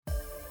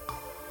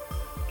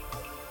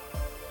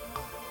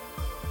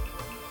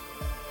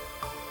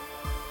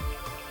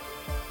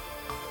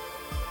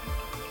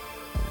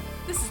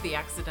the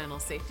Accidental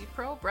Safety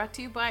Pro, brought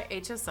to you by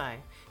HSI.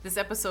 This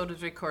episode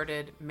was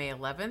recorded May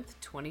 11th,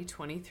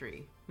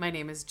 2023. My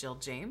name is Jill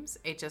James,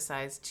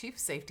 HSI's Chief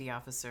Safety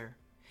Officer.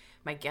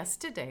 My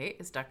guest today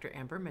is Dr.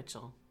 Amber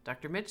Mitchell.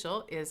 Dr.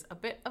 Mitchell is a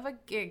bit of a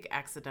gig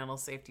accidental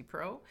safety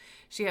pro.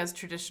 She has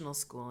traditional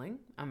schooling,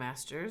 a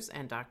master's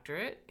and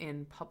doctorate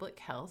in public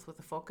health with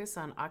a focus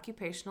on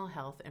occupational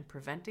health and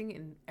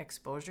preventing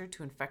exposure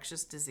to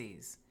infectious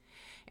disease.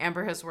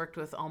 Amber has worked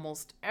with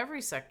almost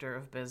every sector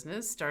of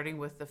business, starting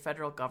with the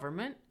federal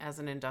government as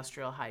an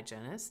industrial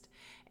hygienist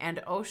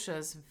and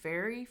OSHA's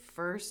very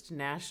first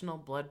National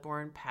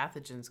Bloodborne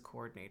Pathogens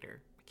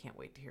Coordinator. I can't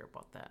wait to hear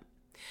about that.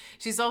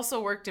 She's also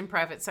worked in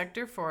private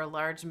sector for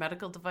large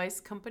medical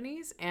device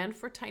companies and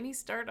for tiny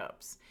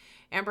startups.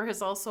 Amber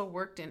has also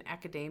worked in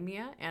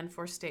academia and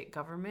for state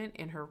government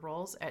in her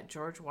roles at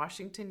George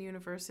Washington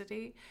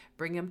University,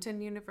 Binghamton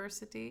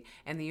University,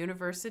 and the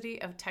University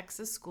of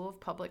Texas School of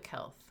Public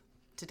Health.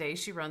 Today,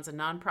 she runs a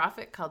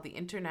nonprofit called the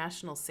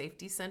International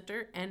Safety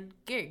Center and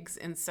gigs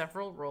in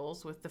several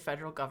roles with the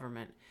federal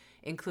government,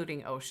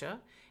 including OSHA,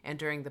 and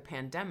during the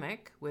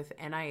pandemic with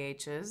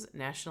NIH's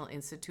National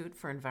Institute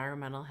for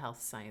Environmental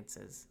Health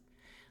Sciences.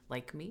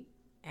 Like me,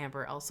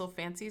 Amber also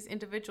fancies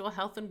individual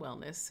health and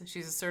wellness.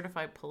 She's a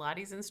certified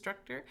Pilates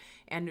instructor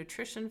and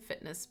nutrition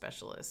fitness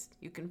specialist.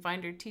 You can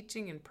find her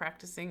teaching and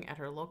practicing at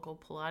her local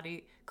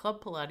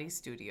Club Pilates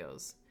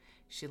studios.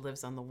 She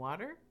lives on the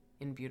water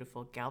in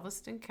beautiful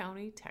Galveston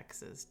County,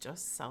 Texas,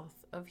 just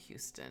south of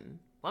Houston.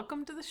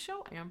 Welcome to the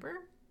show, Amber.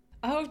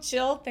 Oh,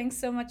 Jill, thanks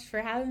so much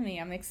for having me.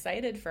 I'm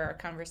excited for our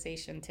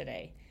conversation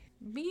today.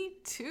 Me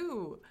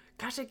too.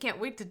 Gosh, I can't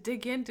wait to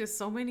dig into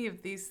so many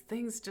of these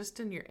things just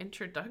in your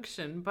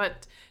introduction.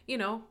 But,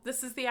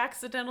 this is the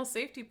Accidental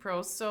Safety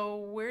Pro, so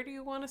where do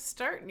you want to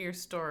start in your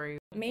story?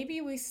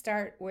 Maybe we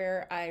start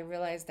where I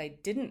realized I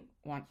didn't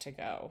want to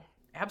go.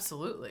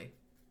 Absolutely.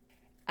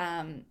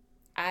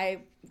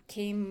 I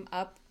came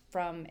up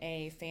from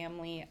a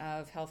family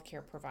of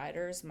healthcare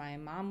providers. My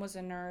mom was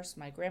a nurse,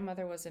 my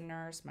grandmother was a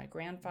nurse, my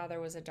grandfather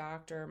was a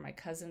doctor, my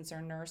cousins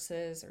are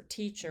nurses or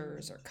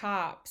teachers or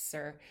cops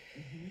or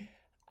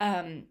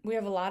we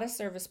have a lot of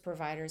service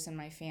providers in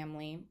my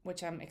family,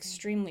 which I'm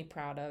extremely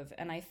proud of.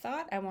 And I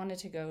thought I wanted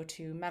to go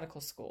to medical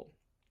school.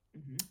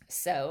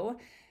 So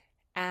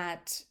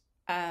at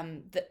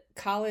the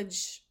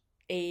college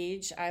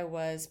age, I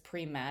was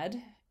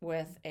pre-med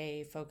with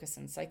a focus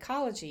in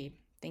psychology,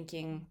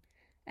 thinking,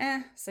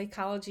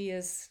 psychology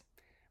is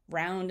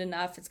round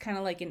enough. It's kind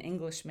of like an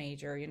English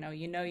major, you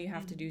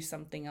have to do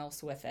something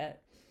else with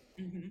it.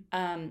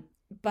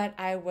 But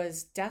I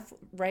was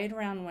right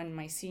around when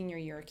my senior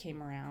year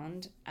came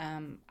around,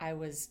 I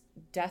was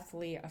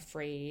deathly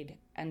afraid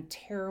and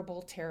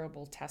terrible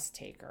test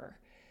taker.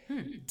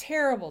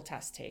 Terrible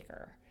test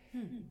taker.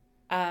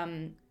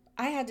 I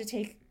had to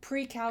take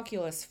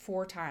pre-calculus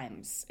 4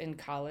 times in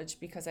college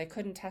because I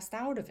couldn't test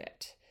out of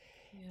it.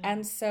 Yeah.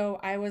 And so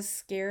I was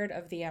scared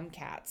of the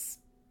MCATs.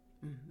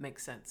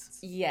 Makes sense.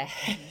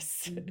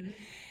 Yes.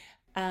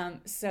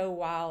 So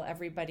while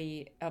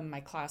everybody, my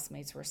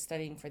classmates were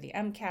studying for the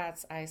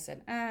MCATs, I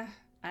said,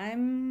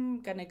 I'm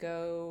going to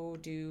go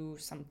do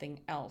something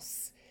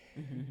else.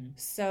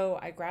 So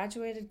I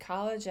graduated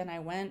college and I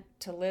went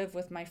to live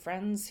with my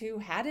friends who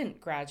hadn't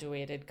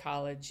graduated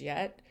college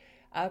yet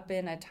up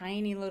in a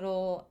tiny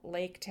little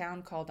lake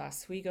town called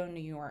Oswego,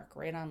 New York,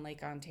 right on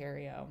Lake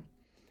Ontario.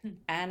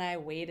 And I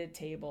waited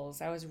tables.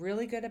 I was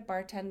really good at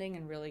bartending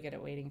and really good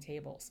at waiting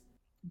tables.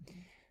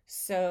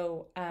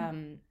 So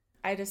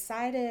I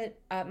decided,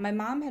 my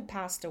mom had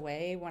passed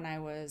away when I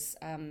was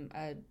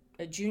a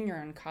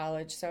junior in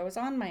college. So I was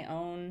on my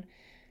own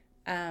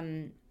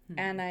and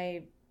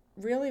I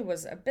really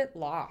was a bit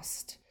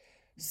lost.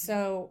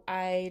 So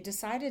I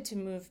decided to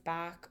move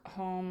back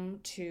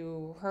home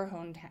to her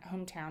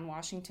hometown,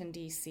 Washington,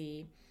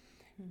 D.C.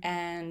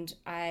 And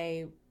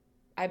I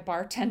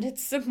bartended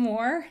some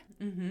more,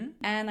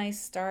 and I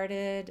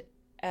started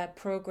a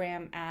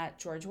program at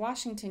George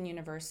Washington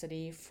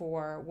University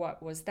for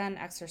what was then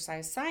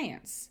exercise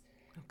science.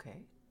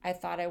 Okay. I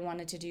thought I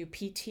wanted to do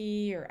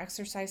PT or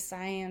exercise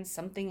science,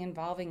 something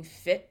involving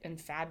fit and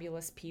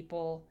fabulous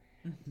people.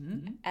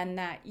 And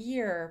that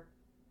year,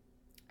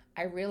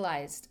 I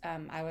realized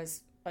I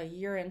was a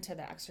year into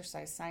the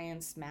exercise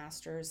science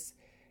master's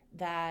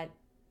that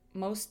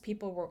most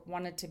people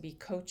wanted to be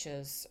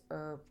coaches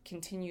or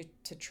continue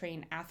to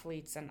train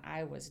athletes, and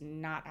I was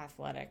not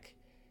athletic.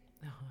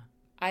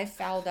 I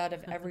fouled out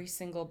of every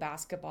single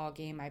basketball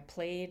game I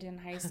played in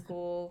high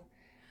school.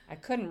 I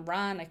couldn't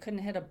run. I couldn't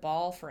hit a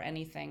ball for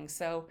anything.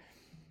 So,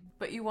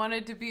 but you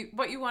wanted to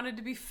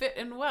be fit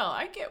and well.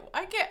 I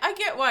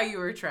get why you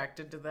were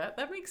attracted to that.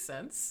 That makes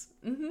sense.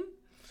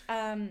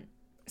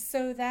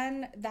 So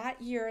then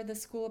that year, the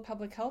School of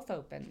Public Health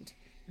opened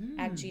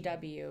at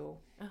GW.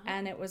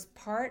 And it was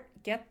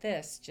get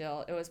this,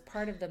 Jill, it was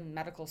part of the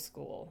medical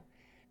school.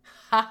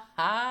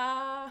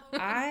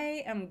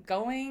 I am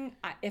going,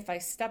 if I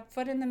step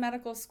foot in the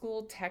medical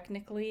school,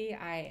 technically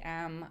I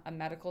am a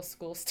medical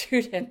school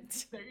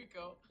student. There you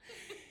go.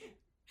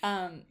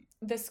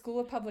 The School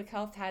of Public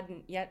Health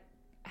hadn't yet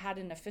had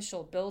an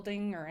official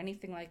building or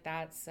anything like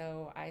that.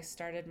 So I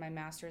started my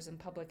master's in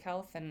public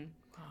health and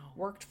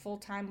worked full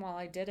time while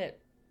I did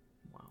it.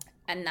 Wow.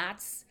 And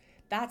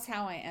that's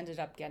how I ended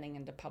up getting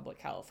into public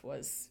health,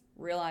 was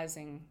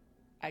realizing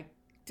I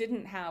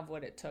didn't have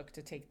what it took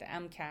to take the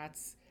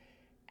MCATs.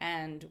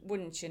 And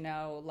wouldn't you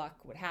know,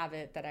 luck would have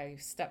it that I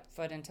stepped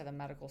foot into the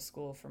medical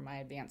school for my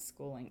advanced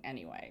schooling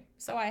anyway.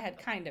 So I had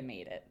kind of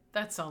made it.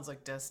 That sounds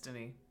like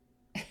destiny.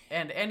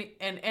 And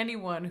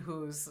anyone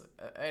who's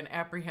an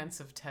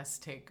apprehensive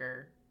test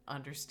taker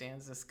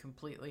understands this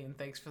completely, and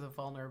thanks for the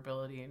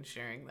vulnerability in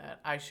sharing that.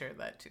 I share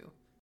that too.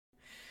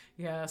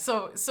 Yeah,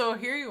 so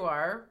here you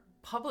are,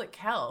 public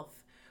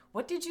health.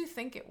 What did you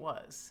think it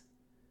was?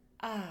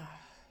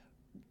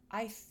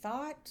 I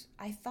thought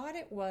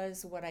it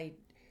was what I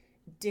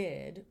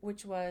did,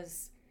 which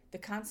was the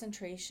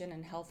concentration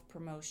in health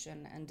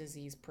promotion and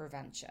disease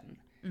prevention.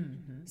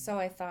 Mm-hmm. So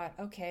I thought,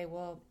 okay,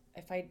 well,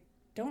 if I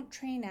don't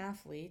train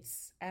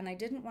athletes, and I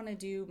didn't want to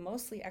do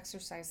mostly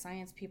exercise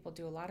science, people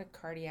do a lot of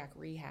cardiac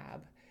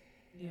rehab.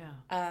 Yeah.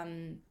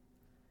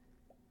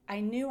 I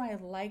knew I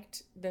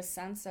liked the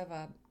sense of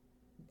a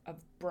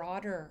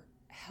broader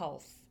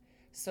health,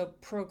 so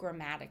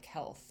programmatic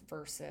health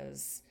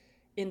versus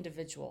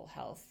individual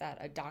health that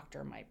a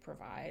doctor might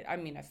provide. I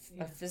mean,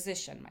 a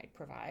physician might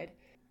provide.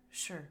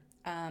 Sure.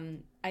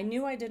 I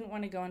knew I didn't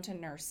want to go into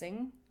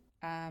nursing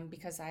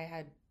because I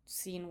had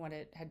seen what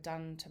it had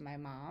done to my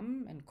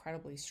mom,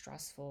 incredibly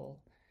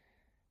stressful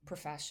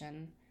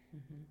profession.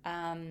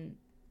 Mm-hmm.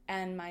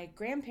 And my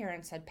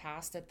grandparents had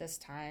passed at this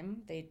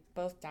time. They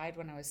both died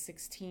when I was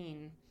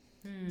 16.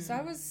 So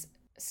I was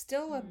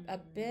still a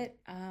bit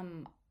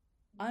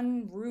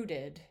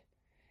unrooted.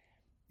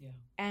 Yeah.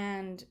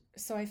 And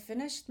so I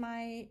finished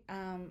my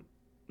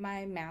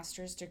my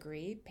master's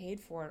degree, paid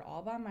for it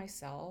all by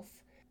myself.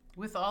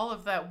 With all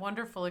of that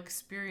wonderful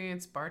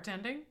experience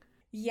bartending?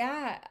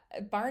 Yeah,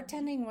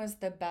 bartending was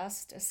the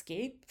best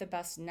escape, the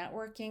best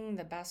networking,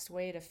 the best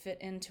way to fit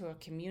into a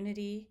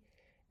community.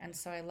 And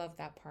so I love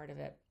that part of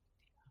it.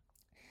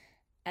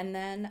 And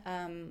then,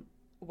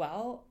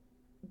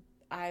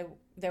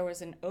 there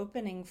was an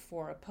opening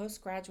for a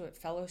postgraduate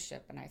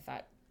fellowship, and I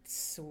thought,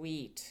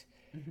 sweet,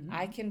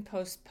 I can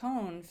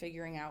postpone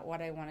figuring out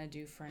what I want to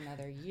do for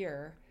another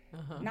year,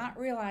 not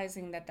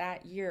realizing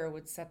that year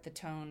would set the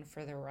tone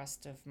for the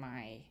rest of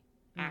my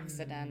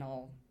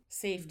accidental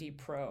Safety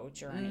Pro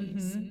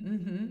journeys.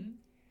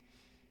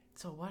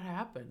 So what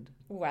happened?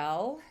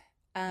 Well,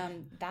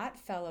 that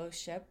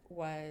fellowship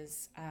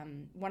was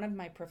one of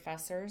my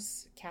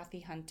professors, Kathy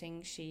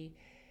Hunting. She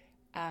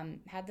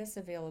had this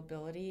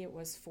availability. It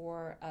was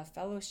for a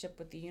fellowship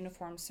with the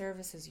Uniformed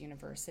Services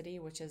University,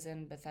 which is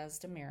in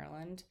Bethesda,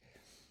 Maryland.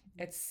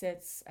 It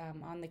sits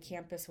on the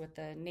campus with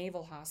the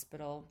Naval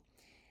Hospital.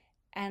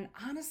 And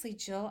honestly,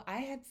 Jill, I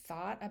had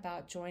thought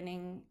about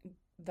joining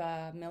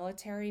the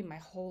military my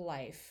whole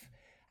life.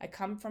 I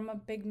come from a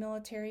big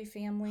military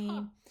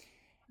family,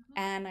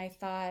 and I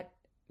thought,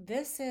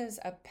 this is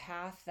a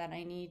path that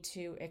I need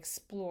to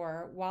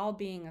explore while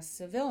being a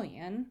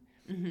civilian.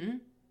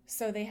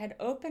 So they had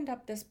opened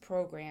up this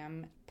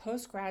program,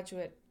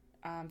 postgraduate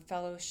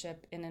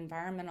fellowship in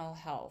environmental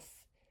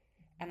health.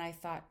 And I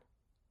thought,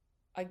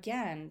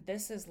 again,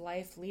 this is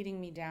life leading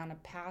me down a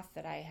path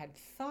that I had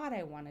thought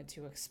I wanted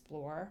to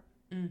explore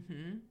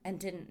and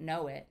didn't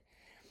know it.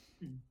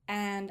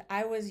 And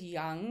I was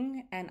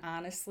young and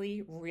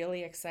honestly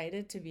really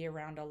excited to be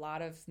around a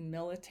lot of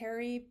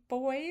military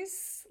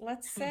boys,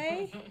 let's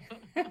say.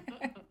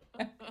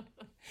 That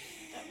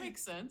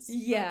makes sense.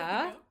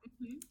 Yeah.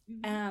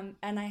 And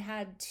I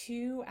had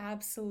two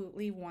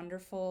absolutely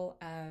wonderful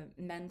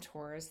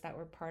mentors that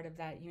were part of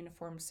that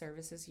Uniformed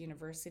Services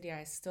University.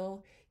 I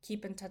still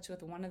keep in touch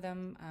with one of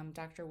them,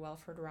 Dr.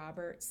 Welford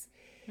Roberts.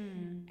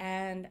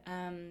 And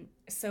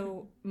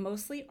so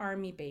mostly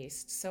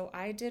Army-based. So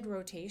I did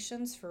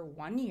rotations for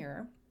 1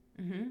 year.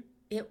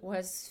 It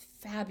was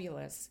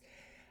fabulous.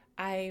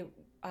 I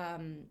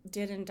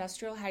did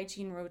industrial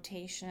hygiene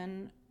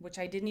rotation, which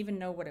I didn't even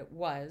know what it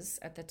was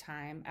at the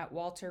time, at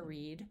Walter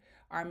Reed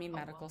Army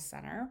Medical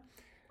Center.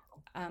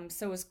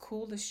 So it was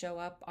cool to show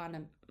up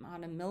on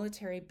a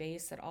military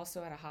base that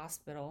also had a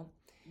hospital.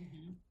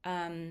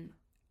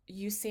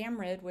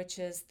 USAMRIID, which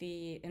is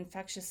the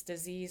infectious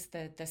disease,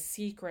 the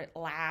secret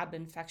lab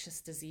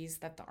infectious disease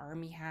that the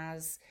Army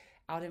has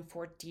out in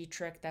Fort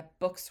Detrick that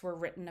books were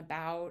written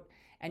about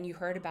and you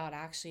heard about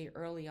actually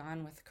early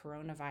on with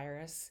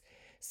coronavirus.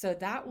 So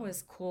that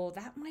was cool.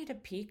 That might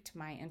have piqued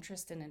my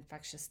interest in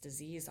infectious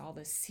disease, all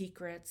the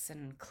secrets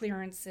and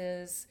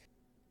clearances.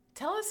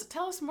 Tell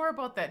us more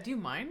about that. Do you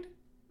mind?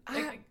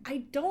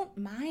 I don't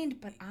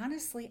mind, but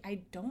honestly,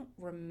 I don't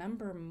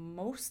remember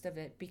most of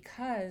it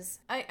because...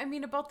 I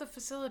mean, about the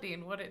facility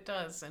and what it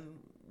does and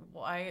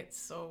why it's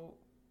so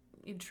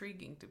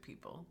intriguing to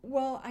people.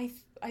 Well, I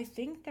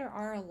think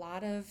there's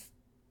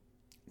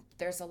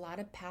a lot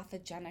of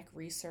pathogenic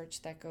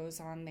research that goes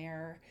on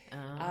there.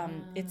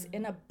 It's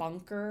in a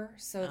bunker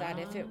so that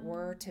if it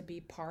were to be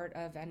part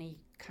of any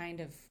kind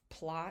of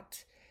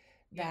plot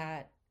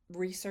that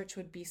research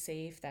would be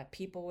safe, that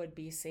people would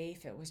be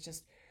safe. It was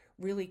just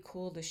really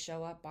cool to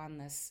show up on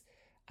this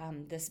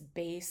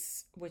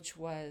base, which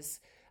was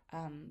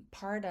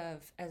part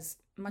of, as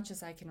much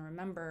as I can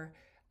remember,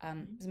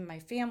 my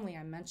family.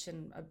 I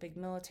mentioned a big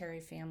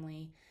military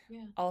family.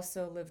 Yeah.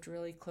 Also lived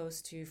really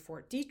close to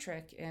Fort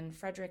Detrick in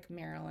Frederick,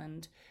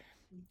 Maryland.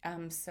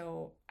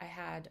 So I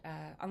had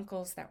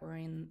uncles that were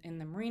in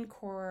the Marine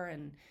Corps,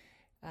 and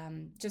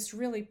just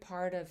really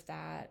part of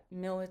that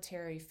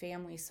military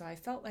family. So I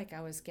felt like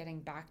I was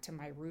getting back to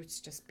my roots,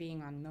 just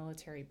being on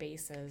military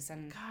bases.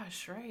 And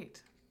Gosh,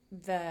 right.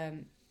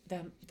 the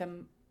the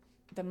the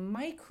the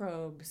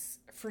microbes,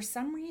 for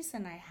some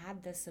reason, I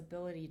had this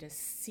ability to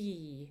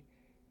see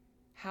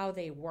how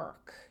they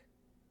work.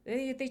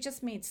 They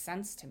just made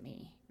sense to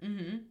me.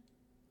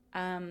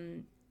 Mm-hmm.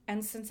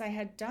 And since I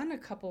had done a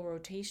couple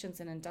rotations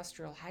in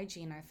industrial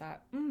hygiene, I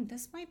thought,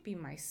 this might be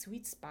my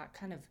sweet spot,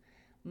 kind of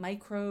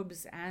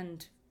microbes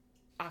and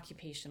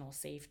occupational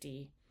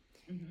safety.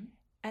 Mm-hmm.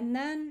 And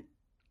then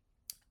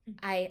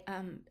I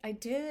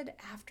did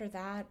after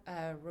that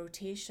a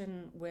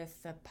rotation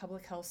with the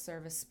public health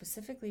service,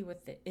 specifically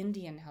with the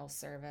Indian Health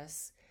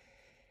Service.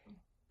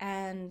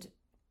 And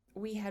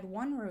we had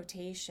one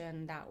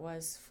rotation that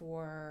was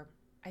for,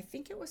 I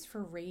think it was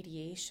for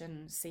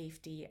radiation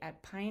safety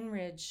at Pine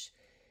Ridge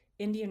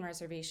Indian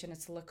Reservation.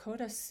 It's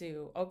Lakota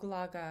Sioux,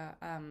 Oglaga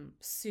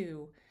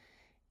Sioux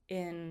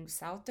in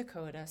South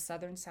Dakota,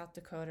 southern South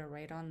Dakota,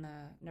 right on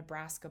the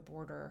Nebraska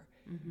border.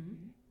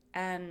 Mm-hmm.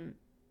 And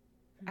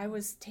I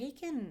was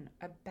taken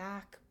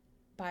aback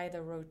by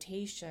the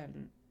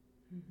rotation,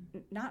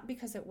 not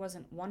because it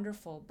wasn't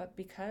wonderful, but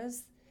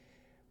because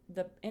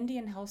the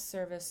Indian Health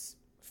Service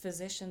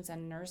physicians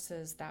and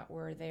nurses that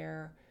were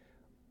there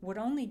would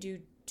only do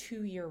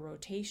 2-year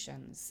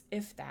rotations,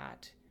 if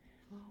that.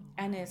 Oh,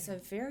 and it's a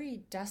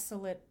very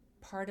desolate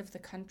part of the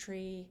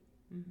country.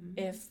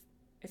 Mm-hmm.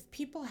 If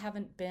people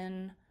haven't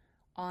been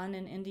on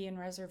an Indian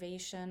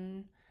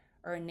reservation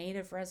or a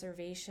native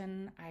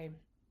reservation, I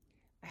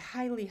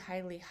highly,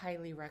 highly,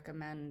 highly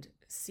recommend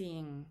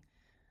seeing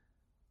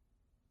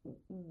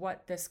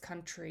what this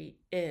country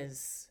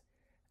is.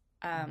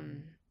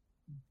 And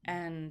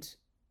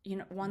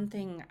one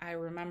thing I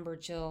remember,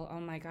 Jill, oh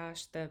my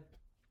gosh, the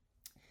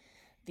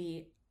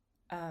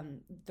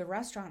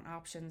restaurant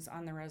options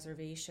on the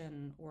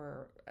reservation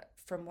were,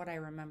 from what I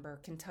remember,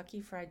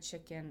 Kentucky Fried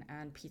Chicken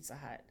and Pizza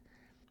Hut.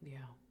 Yeah.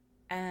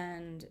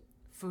 And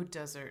food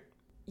desert.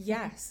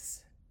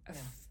 Yes. Yeah.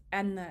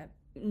 And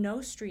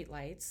no street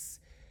lights.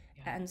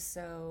 Yeah. And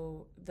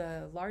so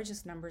the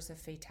largest numbers of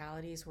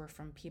fatalities were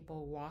from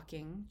people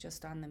walking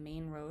just on the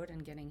main road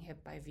and getting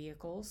hit by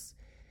vehicles.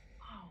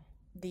 Wow.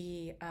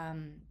 The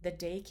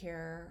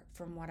daycare,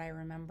 from what I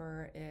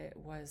remember, it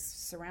was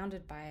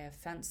surrounded by a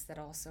fence that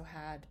also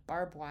had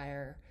barbed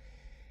wire.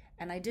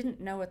 And I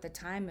didn't know at the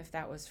time if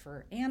that was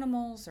for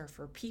animals or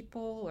for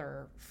people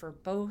or for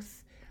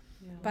both.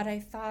 Yeah. But I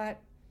thought,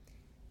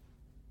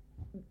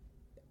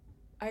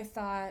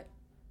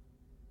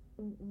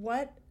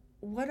 what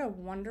a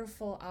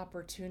wonderful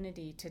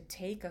opportunity to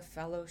take a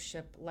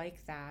fellowship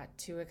like that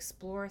to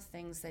explore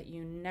things that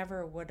you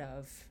never would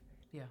have.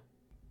 Yeah.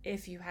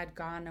 If you had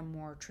gone a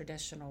more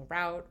traditional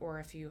route,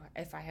 or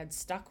if I had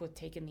stuck with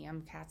taking the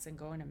MCATs and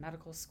going to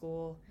medical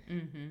school.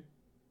 Mm-hmm.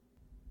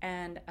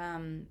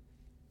 And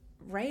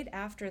right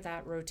after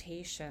that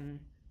rotation,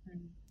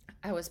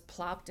 I was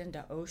plopped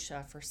into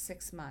OSHA for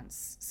 6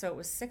 months. So it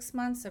was 6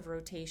 months of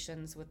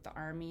rotations with the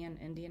Army and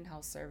Indian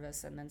Health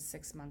Service, and then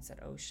 6 months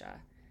at OSHA.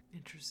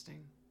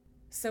 Interesting.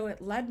 So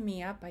it led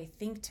me up, I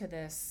think, to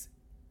this,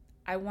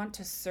 I want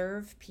to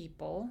serve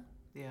people.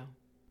 Yeah.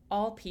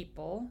 All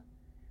people.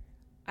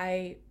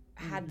 I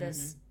had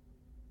this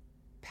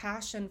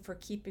passion for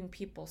keeping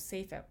people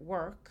safe at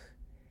work.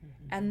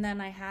 Mm-hmm. And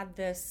then I had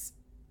this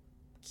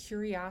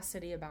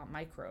curiosity about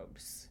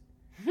microbes.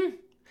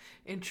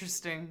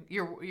 Interesting.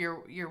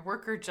 Your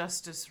worker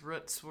justice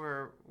roots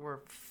were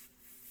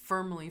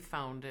firmly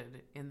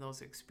founded in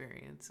those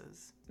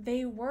experiences.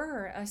 They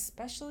were,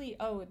 especially,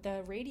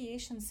 the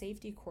radiation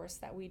safety course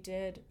that we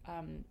did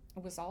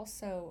was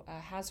also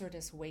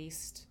hazardous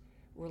waste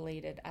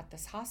related at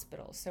this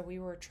hospital. So we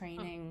were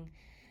training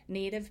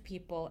Native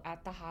people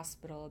at the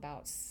hospital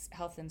about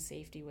health and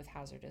safety with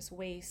hazardous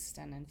waste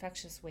and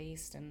infectious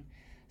waste. And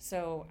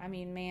so, I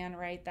mean, man,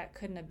 right, that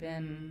couldn't have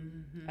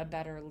been a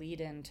better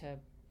lead-in to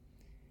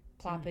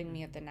plopping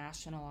me at the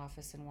national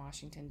office in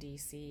Washington,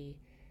 D.C.,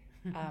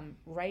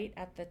 right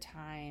at the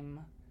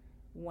time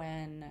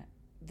when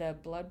the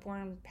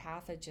bloodborne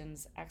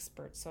pathogens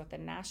experts, so at the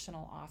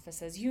national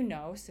office, as you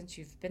know, since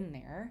you've been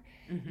there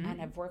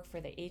and have worked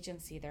for the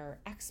agency, there are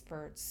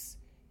experts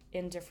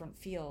in different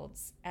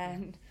fields.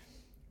 And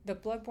the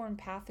bloodborne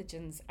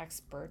pathogens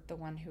expert, the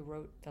one who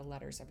wrote the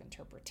letters of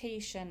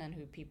interpretation and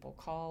who people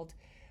called,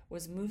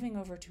 was moving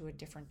over to a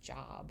different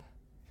job.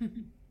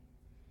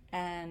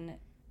 And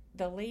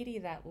the lady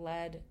that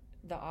led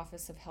the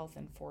Office of Health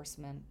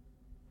Enforcement,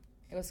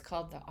 it was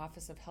called the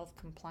Office of Health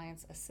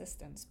Compliance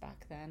Assistance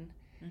back then,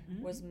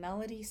 was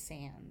Melody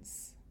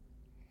Sands.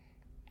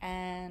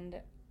 And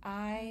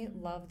I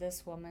love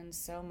this woman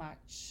so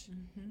much.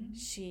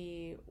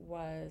 She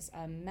was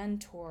a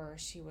mentor.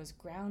 She was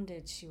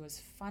grounded. She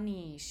was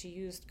funny. She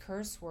used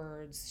curse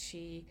words.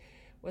 She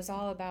was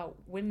all about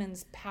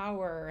women's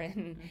power.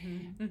 And,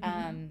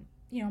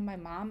 my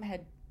mom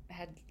had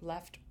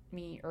left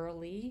me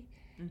early.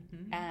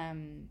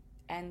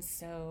 And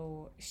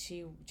so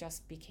she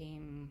just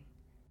became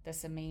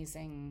this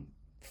amazing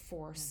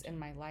force in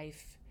my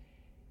life.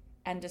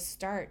 And to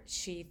start,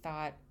 she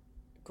thought,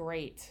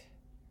 great,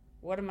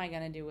 what am I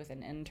going to do with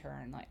an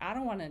intern? Like, I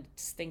don't want a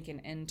stinking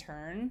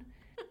intern.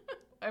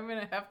 I'm going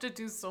to have to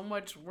do so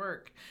much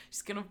work.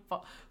 She's going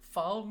to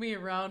follow me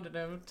around and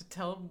I have to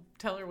tell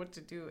her what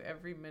to do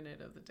every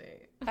minute of the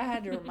day. I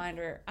had to remind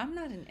her, I'm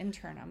not an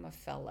intern, I'm a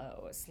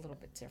fellow. It's a little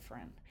bit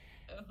different.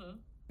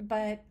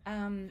 But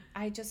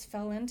I just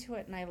fell into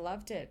it and I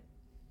loved it.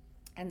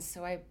 And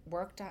so I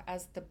worked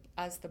as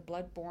the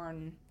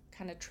bloodborne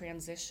kind of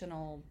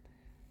transitional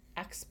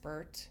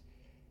expert.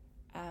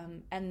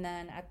 And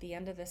then at the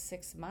end of the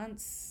 6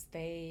 months,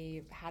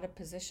 they had a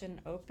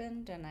position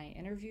opened and I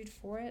interviewed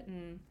for it.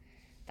 And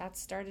that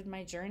started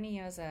my journey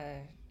as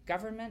a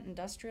government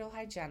industrial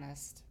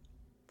hygienist.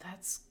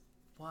 That's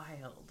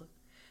wild.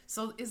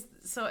 So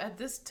at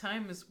this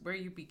time is where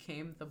you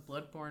became the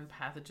bloodborne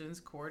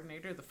pathogens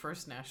coordinator, the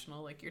first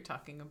national, like you're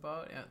talking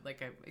about,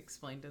 like I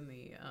explained in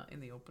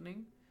the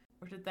opening.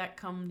 Or did that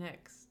come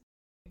next?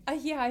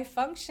 Yeah, I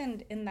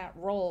functioned in that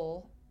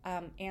role,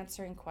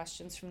 answering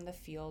questions from the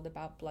field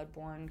about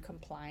bloodborne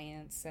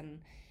compliance, and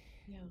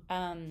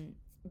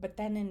but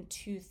then in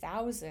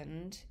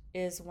 2000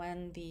 is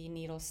when the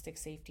Needle Stick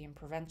Safety and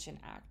Prevention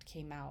Act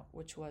came out,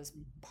 which was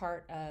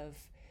part of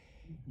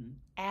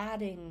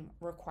adding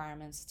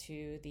requirements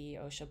to the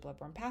OSHA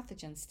bloodborne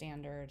pathogen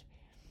standard.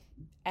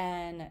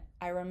 And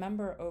I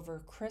remember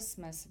over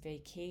Christmas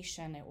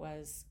vacation, it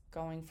was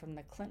going from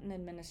the Clinton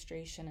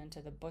administration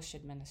into the Bush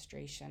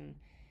administration.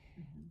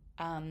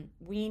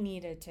 We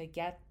needed to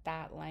get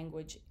that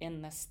language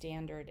in the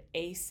standard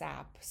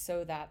ASAP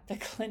so that the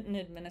Clinton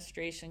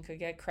administration could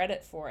get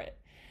credit for it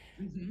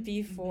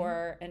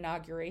before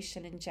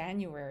inauguration in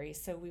January.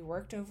 So we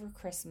worked over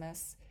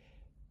Christmas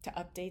to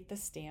update the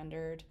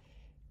standard.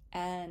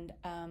 And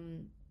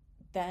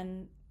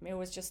then it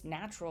was just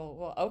natural.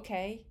 Well,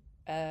 okay,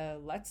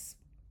 let's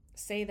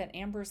say that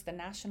Amber's the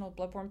National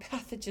Bloodborne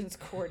Pathogens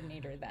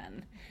Coordinator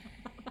then.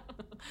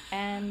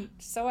 And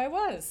so I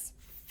was.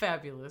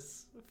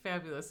 Fabulous.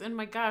 And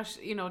my gosh,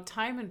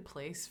 time and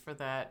place for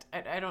that.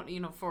 I don't,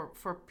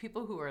 for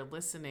people who are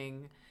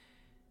listening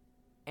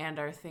and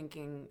are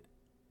thinking,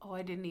 oh,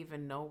 I didn't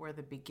even know where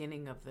the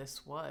beginning of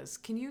this was.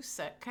 Can you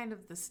set kind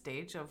of the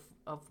stage of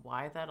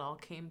why that all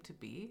came to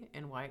be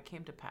and why it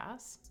came to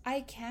pass?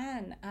 I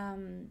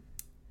can.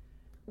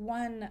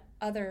 One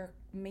other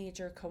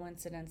major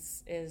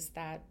coincidence is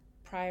that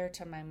prior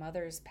to my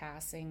mother's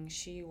passing,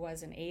 she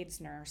was an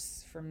AIDS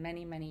nurse for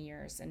many, many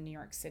years in New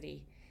York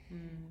City.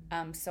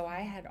 So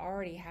I had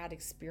already had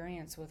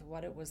experience with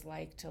what it was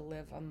like to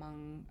live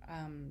among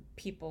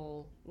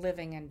people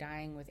living and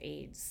dying with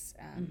AIDS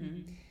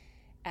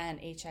and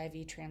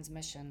HIV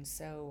transmission.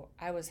 So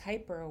I was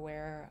hyper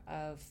aware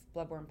of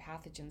bloodborne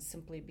pathogens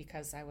simply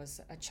because I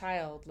was a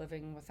child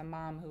living with a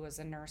mom who was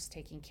a nurse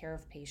taking care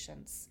of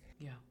patients.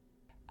 Yeah.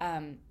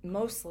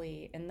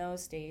 Mostly in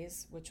those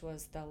days, which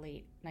was the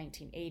late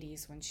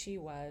 1980s when she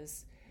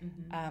was,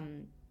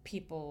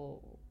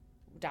 people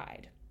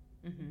died.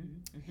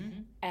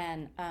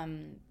 And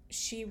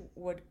she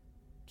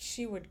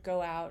would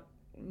go out,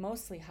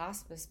 mostly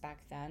hospice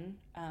back then,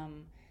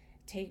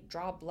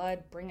 draw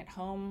blood, bring it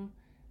home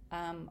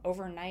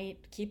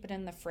overnight, keep it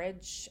in the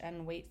fridge,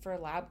 and wait for a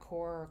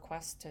LabCorp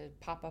request to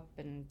pop up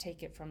and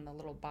take it from the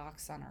little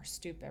box on our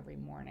stoop every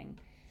morning.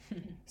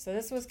 So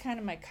this was kind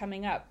of my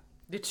coming up.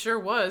 It sure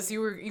was. You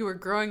were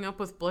growing up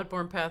with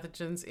bloodborne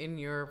pathogens in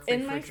your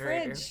refrigerator. In my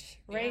fridge,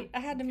 right? Yeah.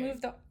 I had to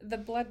move the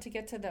blood to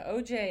get to the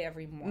OJ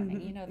every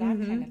morning, that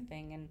kind of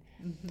thing.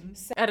 And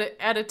so,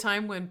 at a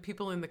time when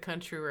people in the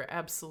country were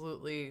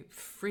absolutely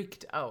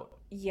freaked out.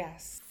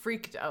 Yes.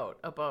 Freaked out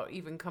about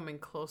even coming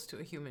close to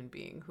a human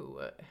being who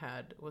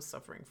was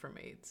suffering from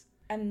AIDS.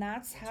 And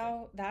that's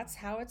how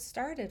it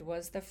started,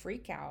 was the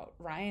freak out.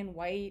 Ryan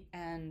White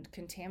and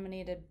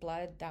contaminated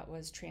blood that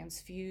was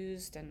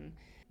transfused. And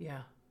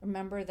yeah.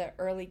 Remember the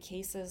early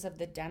cases of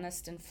the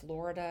dentist in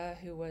Florida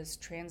who was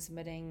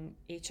transmitting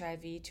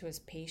HIV to his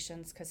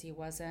patients because he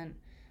wasn't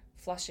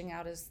flushing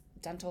out his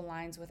dental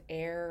lines with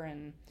air,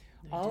 and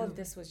all of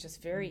this was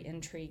just very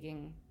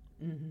intriguing.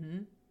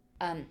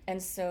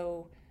 And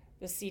so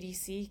the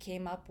CDC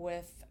came up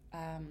with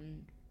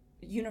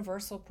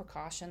universal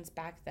precautions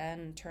back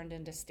then, turned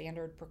into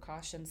standard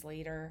precautions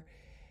later,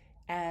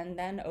 and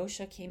then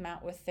OSHA came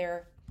out with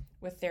their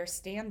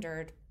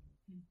standard.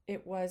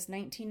 It was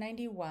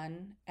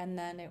 1991, and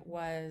then it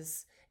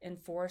was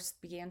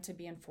began to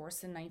be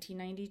enforced in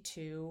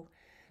 1992.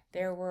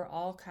 There were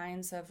all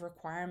kinds of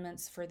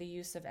requirements for the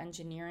use of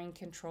engineering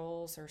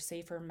controls or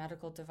safer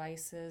medical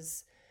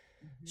devices,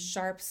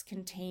 sharps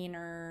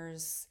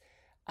containers,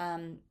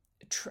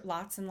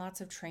 lots and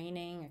lots of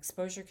training,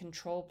 exposure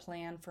control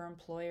plan for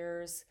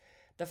employers,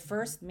 the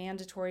first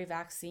mandatory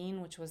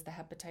vaccine, which was the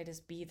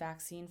hepatitis B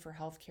vaccine for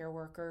healthcare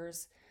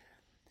workers.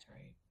 That's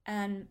right.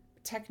 And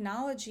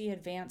technology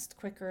advanced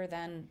quicker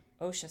than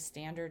OSHA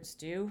standards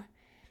do.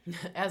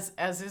 As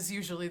is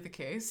usually the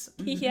case.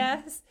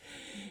 Yes,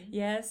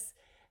 yes.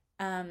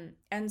 And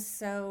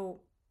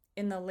so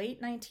in the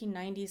late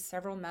 1990s,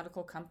 several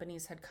medical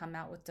companies had come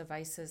out with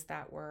devices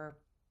that were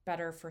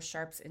better for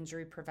sharps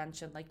injury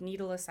prevention, like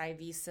needleless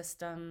IV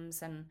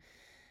systems and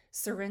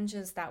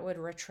syringes that would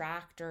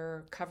retract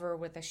or cover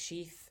with a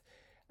sheath.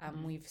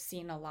 We've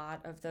seen a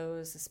lot of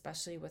those,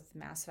 especially with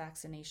mass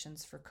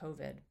vaccinations for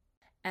COVID.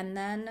 And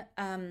then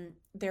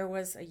there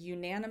was a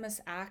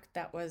unanimous act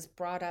that was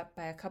brought up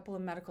by a couple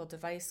of medical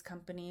device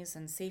companies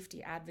and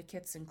safety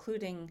advocates,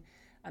 including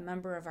a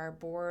member of our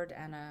board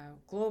and a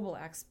global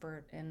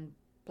expert in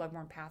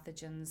bloodborne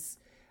pathogens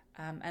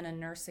and a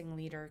nursing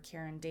leader,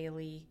 Karen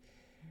Daly.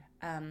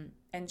 And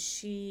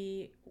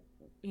she,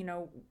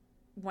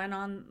 went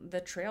on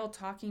the trail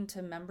talking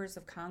to members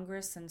of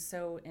Congress. And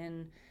so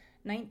in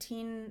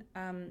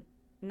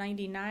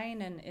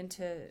 1999 and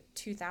into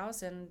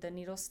 2000, the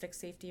Needle Stick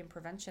Safety and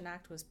Prevention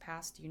Act was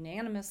passed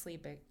unanimously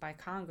by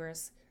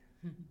Congress,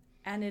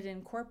 and it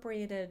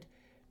incorporated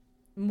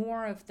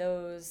more of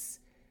those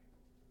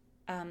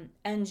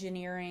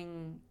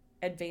engineering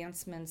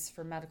advancements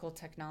for medical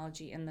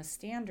technology in the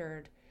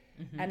standard.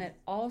 And it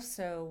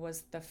also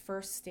was the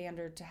first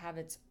standard to have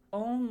its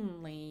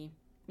only,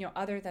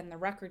 other than the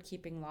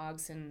record-keeping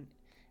logs in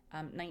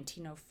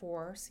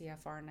 1904,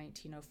 CFR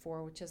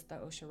 1904, which is the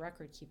OSHA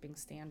record-keeping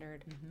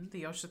standard.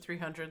 The OSHA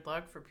 300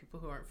 log, for people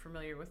who aren't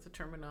familiar with the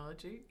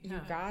terminology.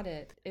 You got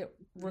it. It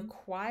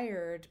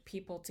required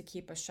people to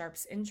keep a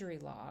sharps injury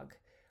log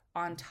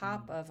on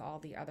top of all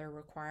the other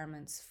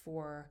requirements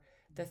for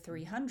the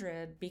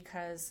 300,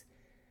 because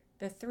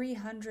the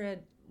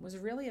 300 was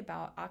really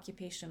about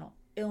occupational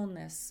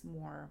illness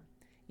more,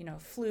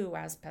 flu,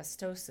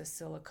 asbestosis,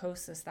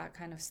 silicosis, that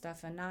kind of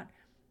stuff, and not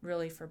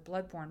really for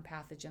bloodborne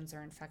pathogens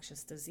or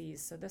infectious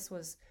disease. So this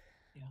was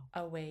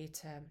a way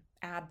to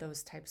add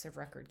those types of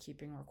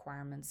record-keeping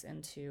requirements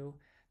into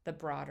the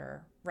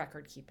broader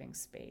record-keeping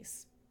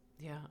space.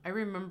 Yeah, I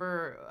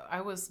remember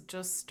I was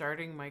just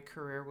starting my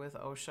career with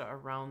OSHA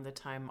around the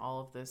time all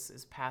of this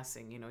is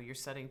passing. You're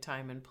setting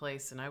time and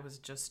place, and I was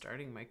just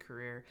starting my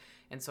career.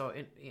 And so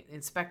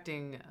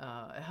inspecting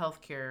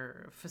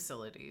healthcare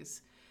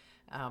facilities,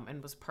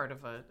 and was part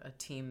of a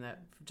team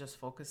that just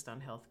focused on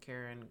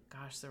healthcare. And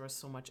gosh, there was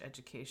so much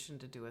education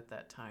to do at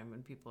that time.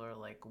 And people are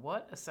like,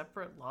 what, a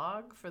separate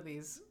log for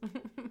these,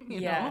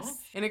 you know?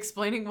 And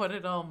explaining what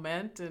it all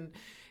meant and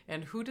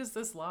who does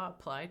this law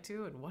apply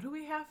to and what do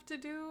we have to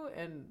do?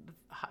 And,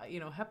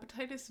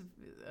 hepatitis,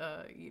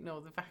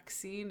 the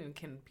vaccine, and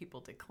can people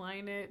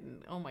decline it?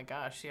 And oh my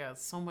gosh, yeah,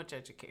 so much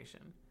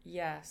education.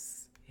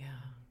 Yes. Yeah.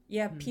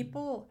 Yeah,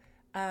 people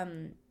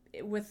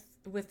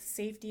with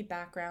safety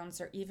backgrounds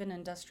or even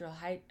industrial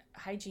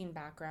hygiene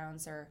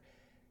backgrounds are,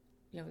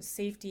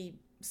 safety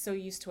so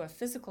used to a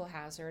physical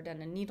hazard,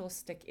 and a needle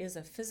stick is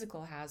a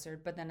physical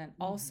hazard, but then it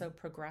also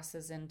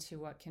progresses into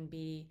what can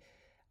be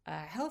a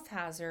health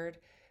hazard.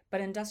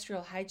 But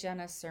industrial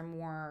hygienists are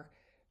more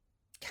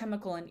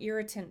chemical and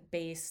irritant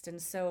based. And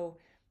so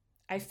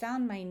I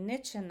found my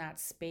niche in that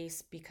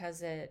space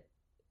because it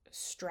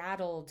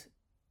straddled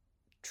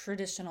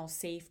traditional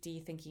safety,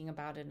 thinking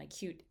about an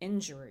acute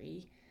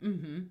injury,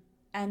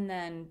 and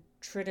then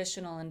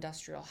traditional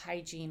industrial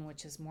hygiene,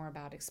 which is more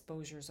about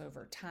exposures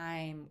over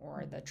time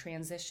or the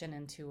transition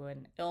into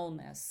an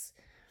illness.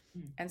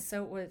 And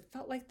so it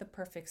felt like the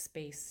perfect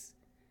space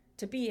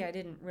to be. I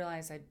didn't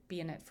realize I'd be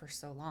in it for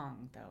so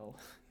long, though.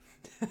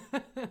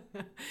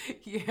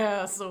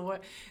 Yeah. So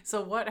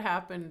what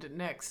happened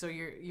next? So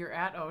you're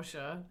at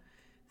OSHA.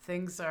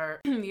 Things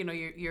are,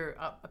 you're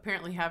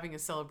apparently having a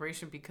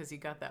celebration because you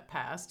got that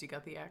passed. You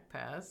got the act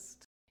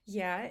passed.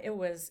 Yeah, it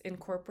was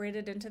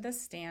incorporated into the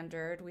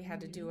standard. We had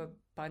to do a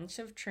bunch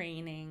of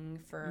training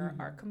for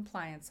our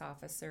compliance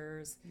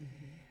officers.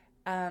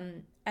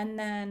 And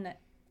then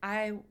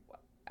I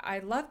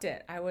loved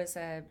it. I was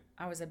a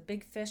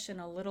big fish in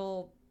a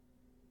little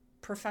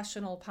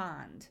professional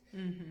pond,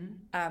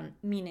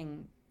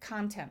 meaning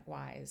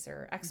content-wise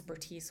or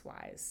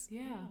expertise-wise.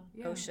 Yeah.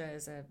 OSHA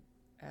is a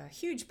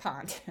huge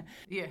pond.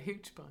 Yeah,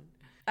 huge pond.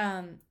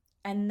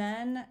 And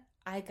then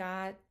I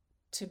got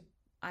to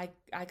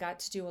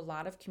do a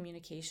lot of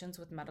communications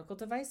with medical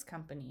device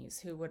companies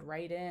who would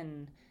write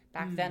in.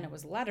 Back then it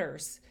was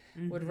letters.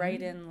 Would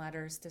write in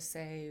letters to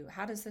say,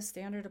 how does this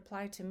standard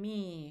apply to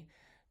me?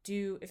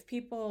 If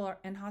people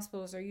in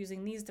hospitals are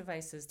using these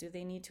devices, do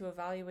they need to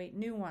evaluate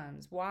new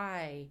ones?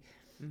 Why?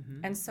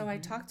 And so I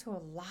talked to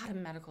a lot of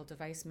medical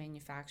device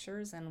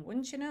manufacturers, and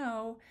wouldn't you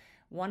know,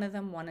 one of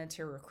them wanted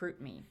to recruit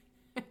me.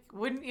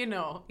 Wouldn't you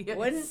know? Yes.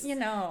 Wouldn't you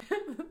know?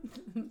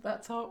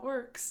 That's how it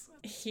works.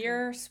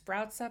 Here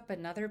sprouts up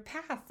another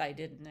path I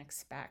didn't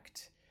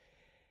expect.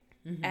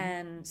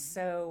 And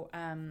so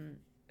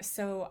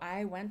so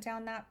I went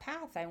down that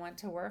path. I went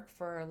to work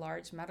for a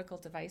large medical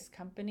device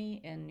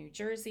company in New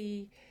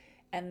Jersey,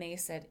 and they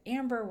said,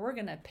 Amber, we're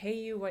going to pay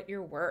you what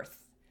you're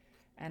worth.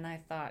 And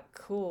I thought,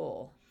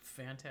 cool.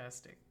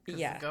 Fantastic.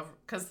 Yeah.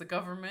 Because the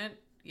government,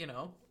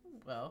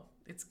 well,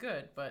 it's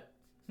good, but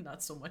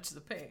not so much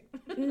the pay.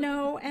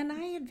 No, and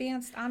I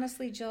advanced,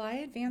 honestly, Jill, I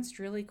advanced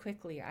really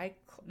quickly. I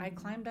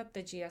climbed up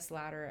the GS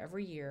ladder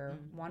every year,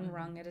 one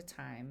rung at a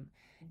time,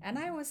 and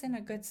I was in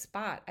a good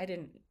spot. I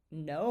didn't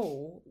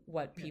know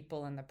what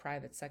people in the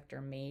private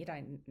sector made.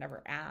 I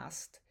never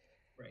asked.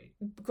 Right.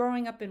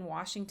 Growing up in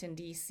Washington,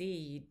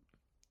 D.C.,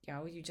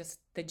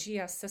 the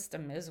GS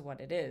system is what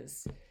it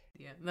is.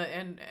 Yeah,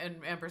 and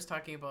Amber's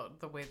talking about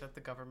the way that the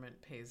government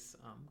pays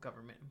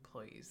government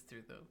employees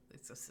through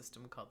it's a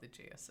system called the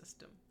JS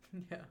system.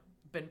 Yeah,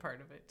 been part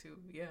of it too.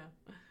 Yeah,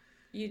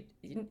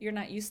 you're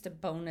not used to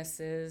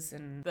bonuses,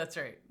 and that's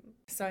right.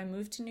 So I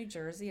moved to New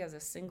Jersey as a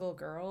single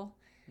girl,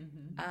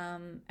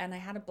 and I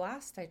had a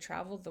blast. I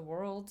traveled the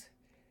world,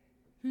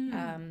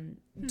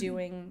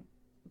 doing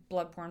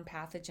bloodborne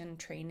pathogen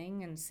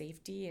training and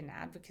safety and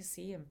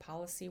advocacy and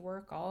policy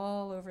work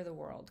all over the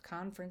world,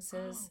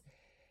 conferences. Oh.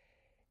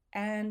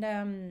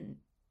 And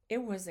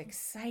it was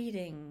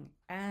exciting,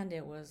 and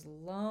it was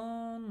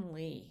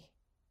lonely.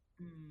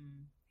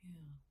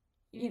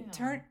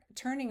 Yeah.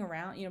 Turning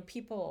around,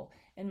 people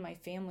in my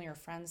family or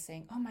friends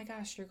saying, oh my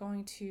gosh, you're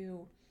going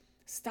to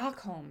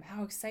Stockholm.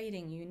 How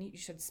exciting. You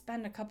should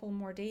spend a couple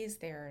more days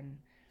there.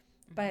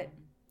 But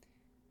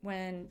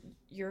when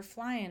you're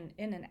flying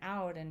in and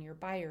out and you're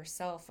by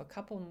yourself, a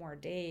couple more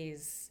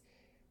days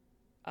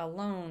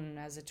alone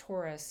as a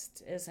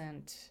tourist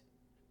isn't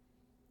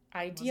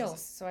ideal.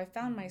 So I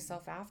found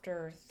myself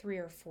after 3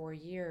 or 4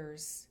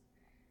 years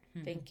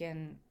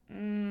thinking,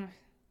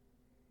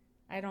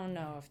 I don't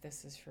know if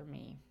this is for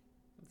me.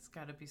 It's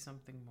got to be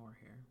something more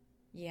here.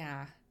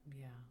 Yeah.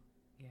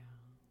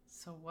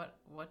 So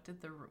what did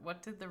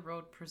the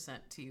road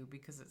present to you?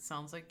 Because it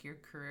sounds like your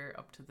career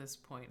up to this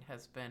point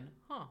has been,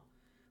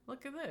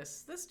 look at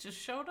this. This just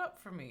showed up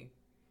for me.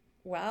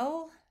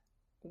 Well,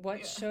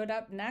 what showed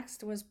up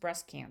next was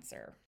breast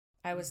cancer.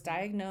 I was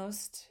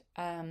diagnosed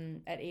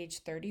at age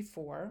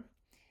 34.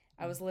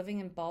 I was living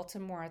in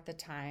Baltimore at the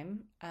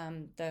time.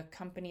 The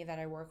company that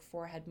I work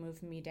for had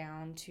moved me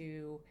down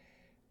to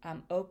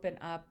open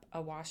up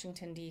a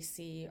Washington,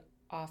 D.C.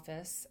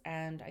 office,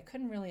 and I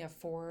couldn't really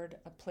afford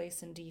a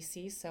place in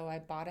D.C., so I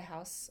bought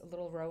a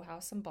little row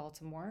house in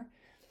Baltimore,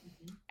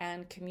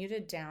 and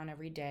commuted down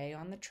every day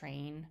on the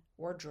train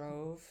or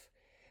drove.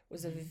 It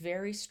was a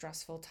very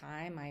stressful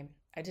time.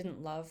 I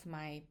didn't love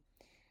my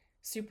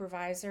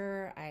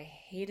supervisor. I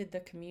hated the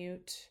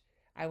commute.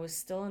 I was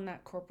still in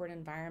that corporate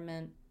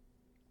environment.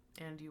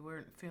 And you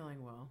weren't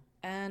feeling well.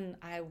 And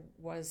I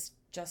was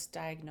just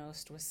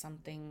diagnosed with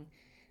something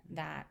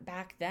that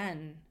back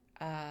then,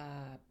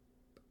 I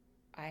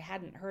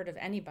hadn't heard of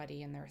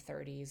anybody in their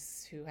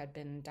 30s who had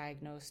been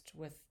diagnosed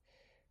with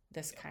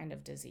this kind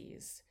of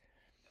disease.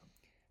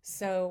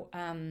 So,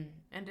 and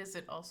is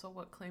it also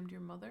what claimed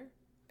your mother?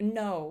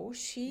 No,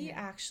 she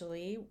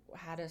actually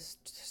had a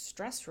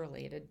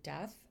stress-related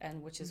death,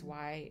 and which is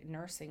why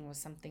nursing was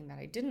something that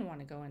I didn't want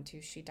to go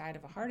into. She died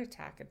of a heart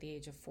attack at the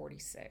age of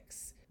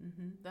 46.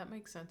 That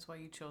makes sense why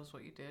you chose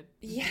what you did.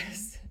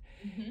 Yes.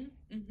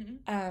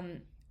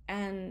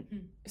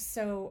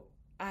 So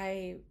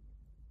I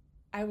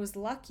was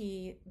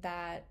lucky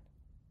that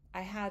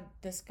I had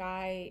this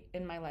guy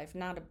in my life,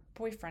 not a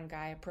boyfriend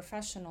guy, a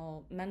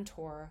professional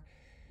mentor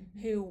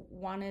who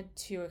wanted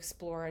to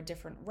explore a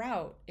different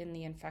route in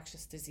the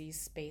infectious disease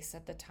space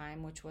at the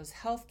time, which was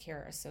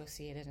healthcare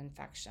associated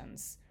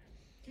infections.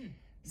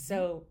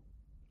 So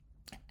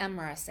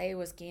MRSA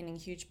was gaining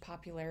huge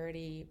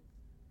popularity,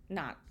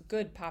 not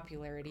good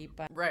popularity,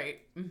 but right.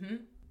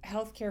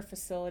 Healthcare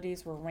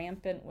facilities were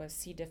rampant with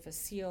C.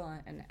 difficile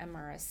and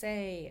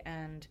MRSA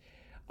and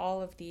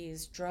all of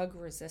these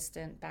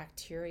drug-resistant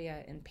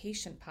bacteria in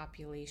patient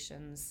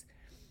populations.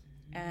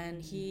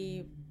 And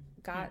he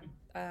got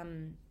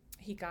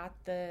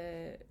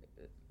the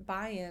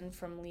buy-in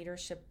from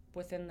leadership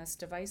within this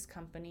device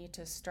company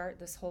to start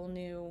this whole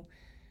new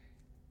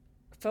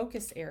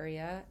focus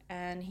area,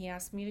 and he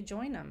asked me to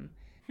join him.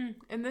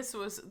 And this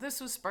was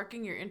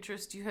sparking your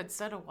interest. You had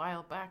said a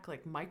while back,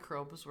 like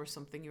microbes were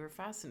something you were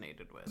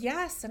fascinated with.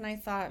 Yes, and I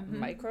thought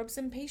microbes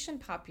in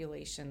patient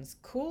populations,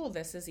 cool.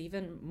 This is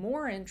even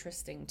more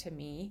interesting to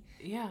me.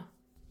 Yeah.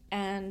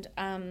 And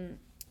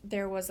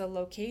there was a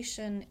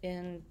location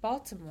in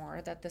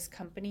Baltimore that this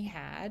company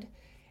had,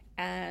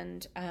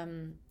 and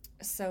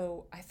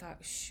so I thought,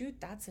 shoot,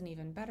 that's an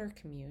even better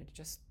commute.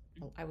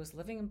 I was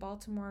living in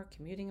Baltimore,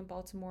 commuting in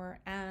Baltimore,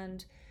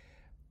 and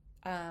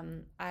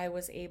I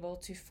was able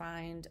to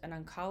find an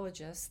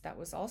oncologist that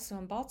was also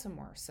in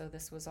Baltimore. So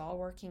this was all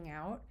working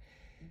out.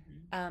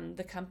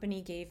 The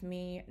company gave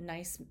me a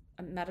nice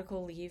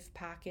medical leave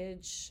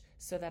package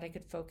so that I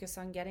could focus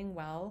on getting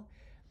well.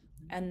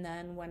 And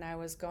then when I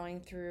was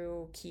going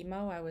through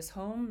chemo, I was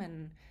home,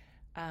 and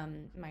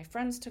my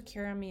friends took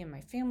care of me and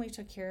my family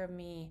took care of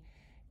me.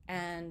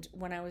 And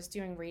when I was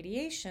doing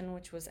radiation,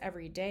 which was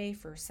every day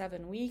for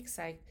 7 weeks,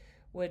 I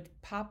would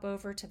pop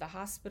over to the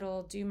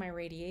hospital, do my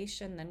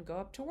radiation, then go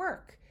up to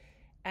work.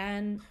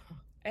 And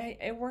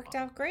it worked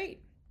out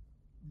great.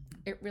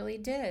 It really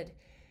did.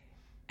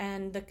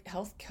 And the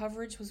health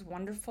coverage was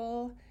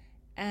wonderful.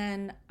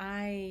 And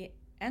I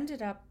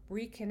ended up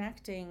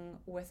reconnecting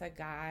with a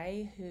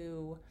guy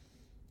who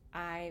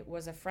I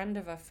was a friend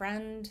of a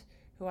friend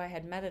who I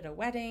had met at a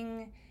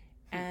wedding.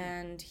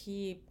 And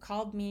he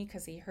called me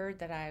because he heard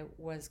that I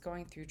was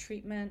going through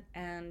treatment.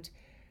 And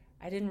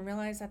I didn't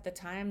realize at the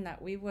time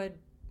that we would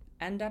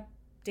end up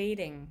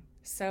dating.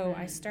 So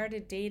I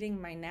started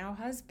dating my now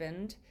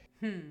husband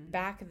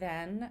back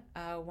then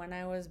when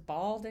I was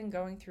bald and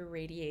going through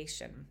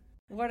radiation.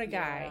 What a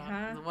guy,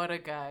 huh? What a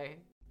guy.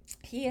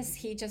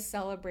 He just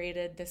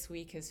celebrated this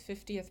week his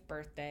 50th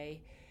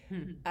birthday.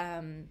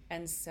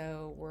 And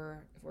so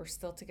we're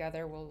still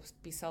together. We'll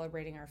be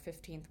celebrating our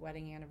 15th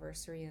wedding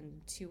anniversary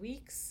in 2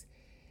 weeks.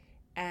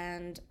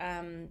 And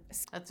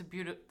that's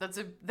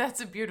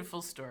a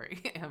beautiful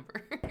story,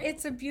 Amber.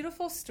 It's a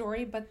beautiful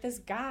story, but this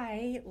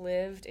guy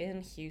lived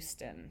in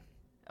Houston.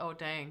 Oh,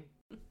 dang.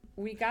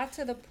 We got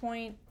to the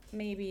point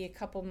maybe a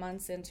couple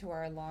months into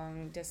our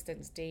long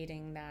distance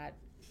dating that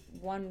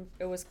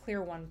it was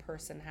clear one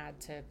person had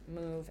to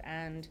move,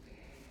 and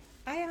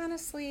I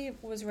honestly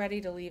was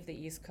ready to leave the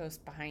East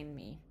Coast behind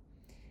me.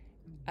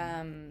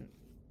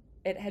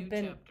 It had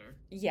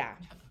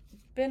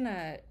been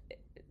a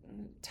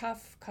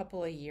tough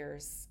couple of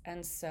years,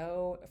 and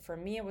so for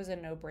me it was a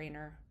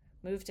no-brainer.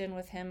 Moved in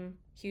with him,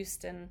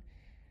 Houston,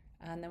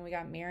 and then we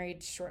got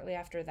married shortly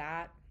after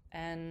that,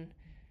 and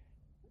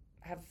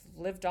have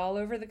lived all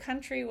over the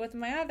country with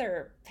my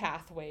other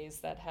pathways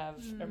that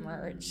have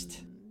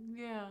emerged.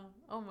 Yeah.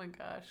 Oh my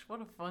gosh,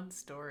 what a fun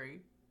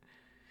story.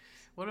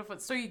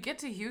 So you get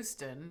to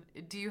Houston.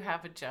 Do you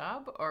have a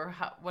job, or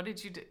what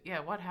did you do?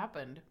 Yeah, what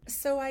happened?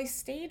 So I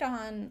stayed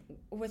on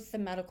with the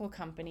medical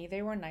company.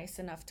 They were nice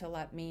enough to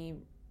let me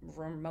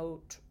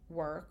remote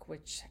work,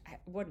 which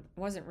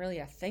wasn't really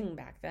a thing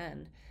back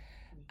then.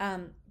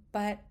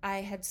 But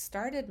I had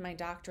started my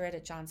doctorate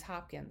at Johns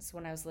Hopkins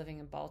when I was living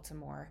in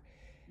Baltimore.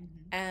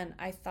 And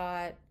I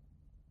thought,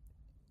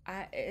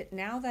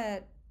 now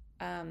that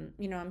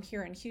I'm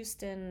here in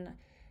Houston,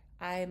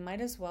 I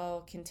might as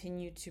well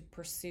continue to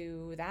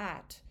pursue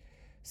that.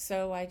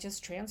 So I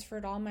just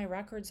transferred all my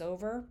records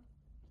over.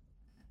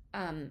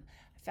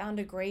 Found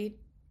a great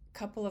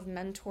couple of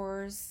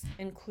mentors,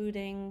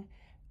 including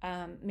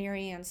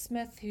Mary Ann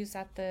Smith, who's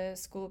at the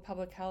School of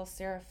Public Health,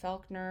 Sarah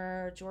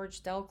Felkner,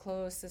 George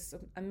Delclose, this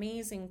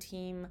amazing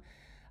team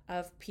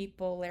of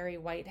people, Larry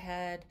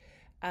Whitehead,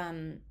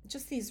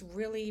 just these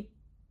really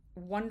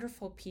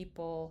wonderful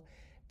people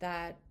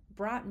that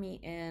brought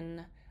me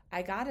in.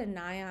 I got a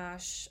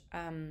NIOSH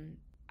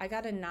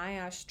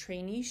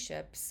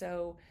traineeship,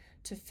 so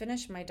to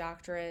finish my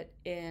doctorate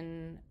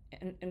in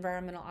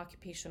environmental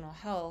occupational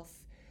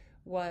health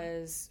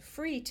was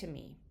free to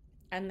me,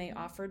 and they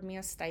offered me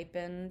a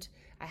stipend.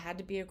 I had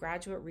to be a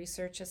graduate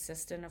research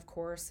assistant, of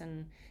course,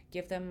 and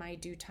give them my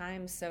due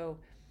time. So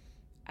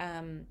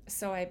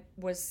I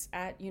was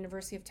at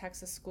University of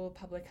Texas School of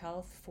Public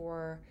Health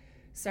for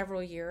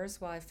several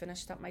years while I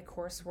finished up my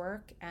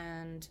coursework,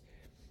 and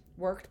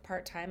worked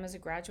part-time as a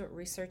graduate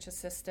research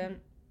assistant,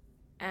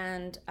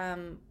 and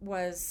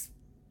was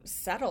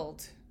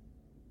settled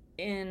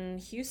in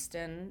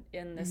Houston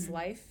in this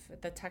life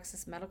at the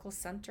Texas Medical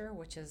Center,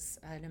 which is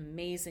an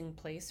amazing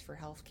place for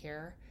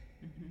healthcare,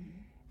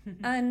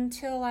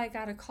 until I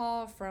got a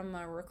call from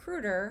a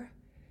recruiter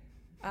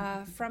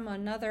from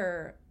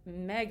another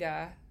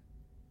mega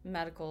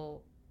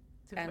medical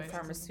and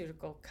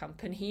pharmaceutical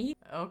company.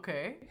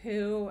 Okay.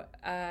 Who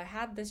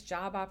had this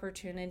job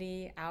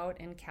opportunity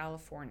out in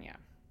California.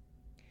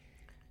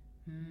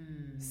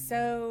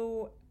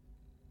 So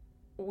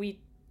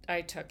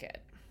I took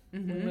it. We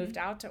moved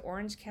out to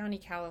Orange County,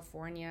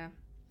 California,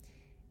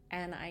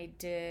 and I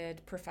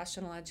did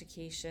professional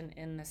education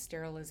in the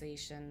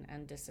sterilization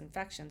and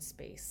disinfection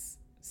space.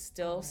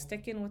 Still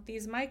sticking with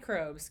these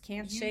microbes.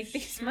 Can't shake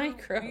these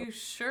microbes. You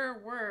sure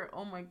were.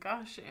 Oh my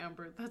gosh,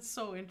 Amber, that's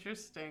so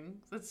interesting.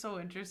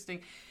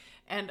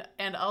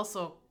 And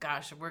also,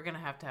 gosh, we're going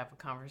to have a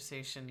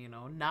conversation,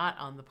 not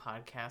on the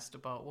podcast,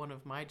 about one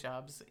of my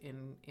jobs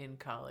in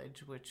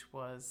college, which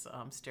was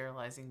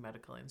sterilizing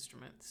medical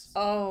instruments.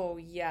 Oh,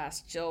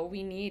 yes, Jill,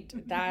 we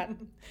need that.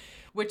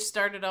 Which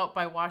started out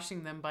by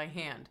washing them by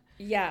hand.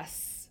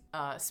 Yes.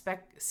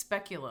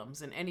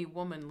 Speculums, and any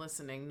woman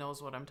listening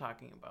knows what I'm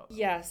talking about.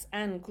 Yes,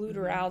 and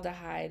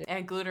glutaraldehyde.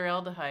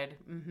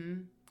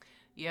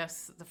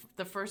 Yes,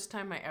 the first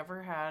time I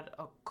ever had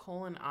a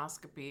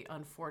colonoscopy,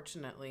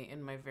 unfortunately,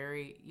 in my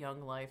very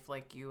young life,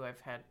 like you,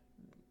 I've had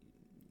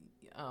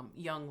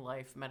young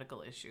life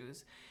medical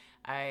issues.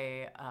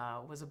 I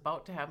was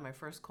about to have my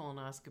first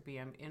colonoscopy.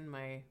 I'm in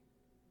my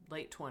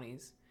late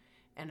 20s,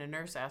 And a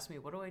nurse asked me,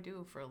 what do I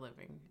do for a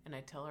living? And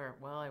I tell her,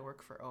 well, I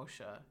work for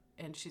OSHA.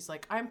 And she's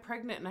like, I'm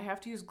pregnant and I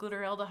have to use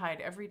glutaraldehyde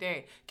every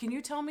day. Can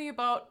you tell me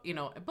about,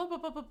 blah, blah,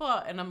 blah, blah,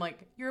 blah. And I'm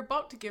like, you're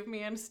about to give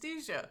me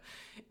anesthesia.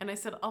 And I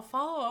said, I'll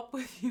follow up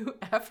with you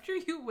after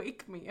you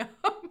wake me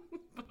up.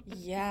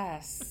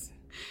 Yes.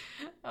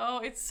 Oh,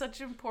 it's such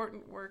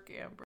important work,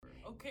 Amber.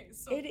 Okay,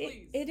 so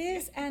please. It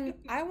is. And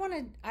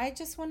I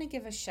just want to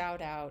give a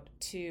shout out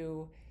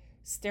to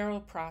sterile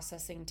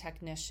processing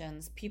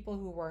technicians, people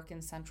who work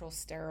in central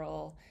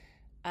sterile,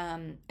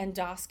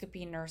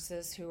 endoscopy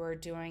nurses who are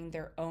doing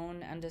their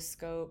own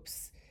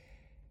endoscopes.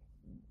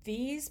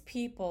 These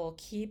people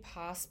keep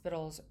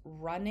hospitals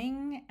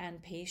running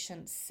and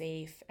patients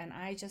safe. And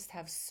I just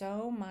have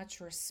so much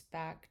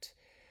respect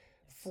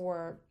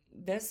for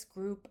this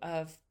group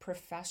of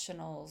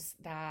professionals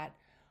that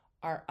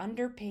are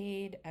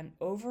underpaid and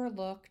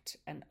overlooked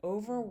and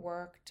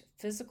overworked,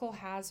 physical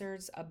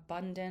hazards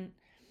abundant,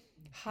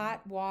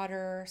 hot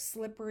water,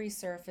 slippery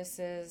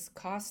surfaces,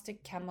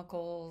 caustic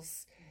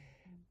chemicals.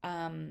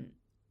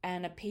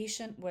 And a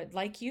patient would,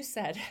 like you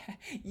said,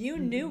 you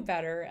knew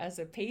better as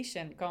a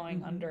patient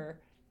going under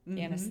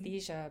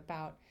anesthesia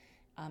about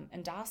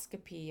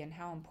endoscopy and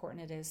how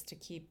important it is to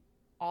keep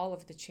all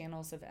of the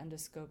channels of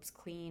endoscopes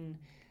clean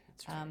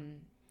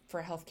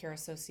for healthcare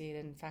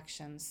associated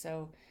infections.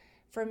 So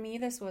for me,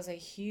 this was a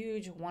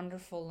huge,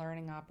 wonderful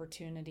learning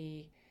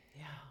opportunity.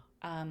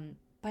 Yeah.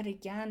 But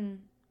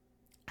again,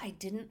 I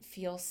didn't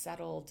feel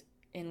settled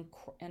in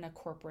a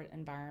corporate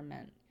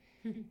environment.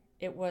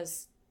 It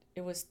was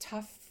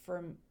tough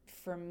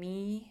for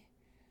me.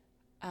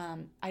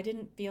 I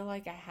didn't feel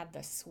like I had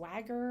the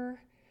swagger.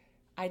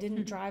 I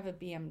didn't drive a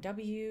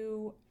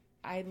BMW.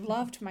 I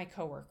loved my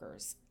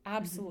coworkers,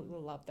 absolutely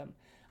loved them.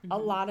 A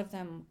lot of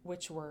them,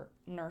 which were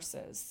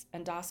nurses,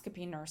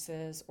 endoscopy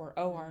nurses or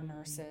OR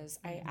nurses.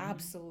 I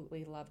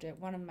absolutely loved it.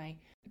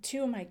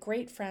 Two of my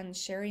great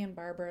friends, Sherry and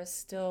Barbara,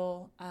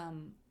 still,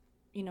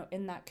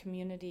 in that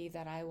community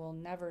that I will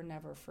never,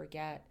 never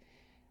forget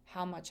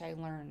how much I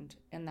learned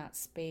in that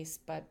space.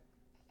 But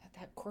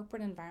that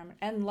corporate environment,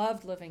 and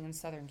loved living in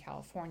Southern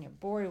California.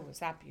 Boy, was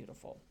that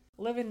beautiful.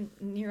 Living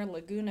near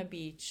Laguna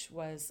Beach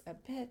was a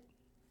bit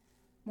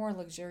more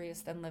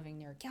luxurious than living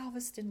near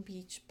Galveston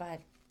Beach,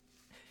 but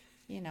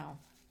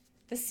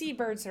the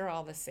seabirds are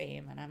all the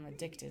same, and I'm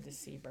addicted to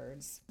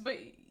seabirds. But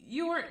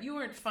you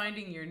weren't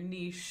finding your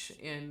niche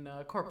in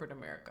corporate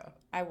America.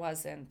 I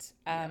wasn't.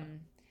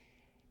 And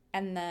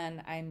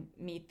then I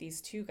meet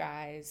these two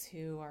guys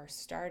who are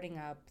starting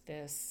up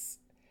this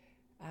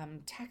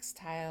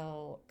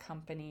textile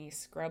company,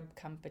 scrub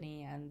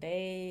company, and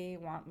they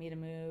want me to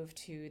move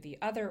to the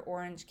other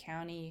Orange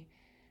County,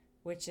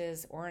 which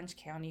is Orange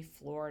County,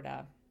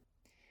 Florida.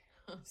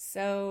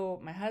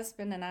 So my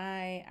husband and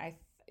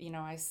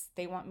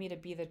they want me to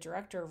be the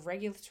director of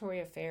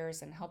regulatory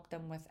affairs and help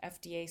them with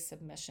FDA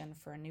submission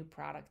for a new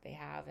product they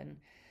have. And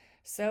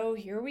so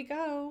here we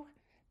go.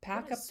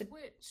 Pack up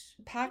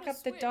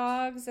the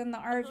dogs and the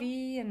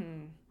RV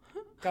and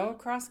go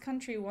across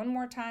country one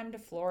more time to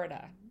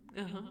Florida.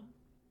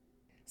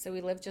 So we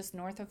lived just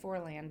north of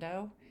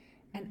Orlando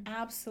and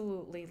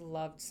absolutely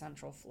loved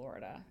Central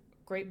Florida.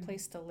 Great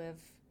place to live.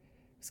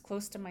 It was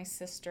close to my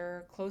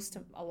sister, close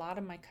to a lot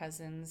of my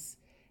cousins,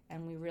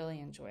 and we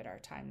really enjoyed our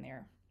time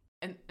there.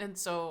 And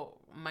so,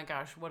 my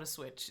gosh, what a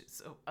switch.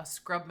 So a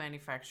scrub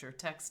manufacturer,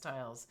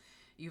 textiles.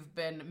 You've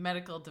been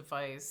medical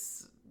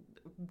device,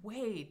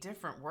 way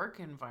different work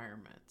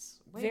environments.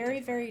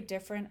 Very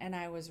different, and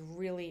I was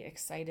really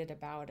excited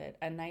about it.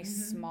 A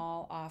nice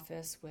small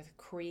office with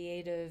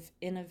creative,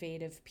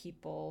 innovative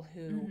people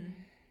who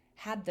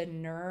had the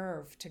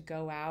nerve to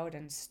go out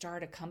and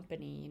start a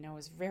company. It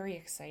was very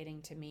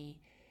exciting to me.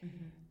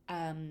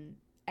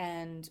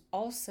 And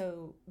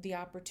also the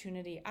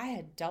opportunity, I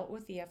had dealt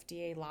with the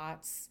FDA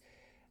lots,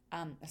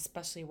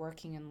 especially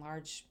working in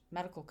large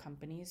medical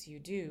companies, you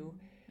do.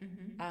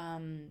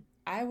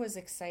 I was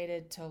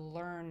excited to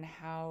learn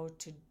how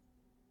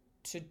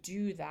to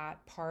do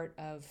that part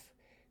of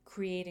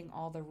creating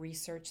all the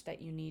research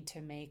that you need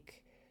to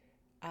make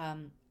a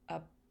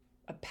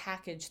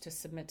package to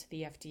submit to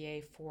the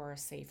FDA for a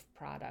safe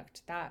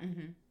product.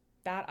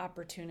 That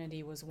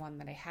opportunity was one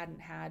that I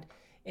hadn't had.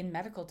 In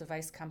medical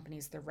device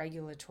companies, the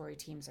regulatory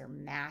teams are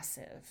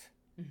massive.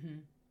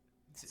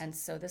 And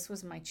so this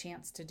was my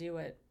chance to do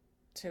it,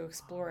 to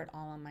explore it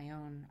all on my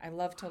own. I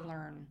love to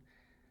learn.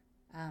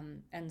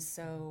 And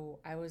so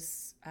I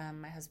was,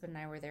 my husband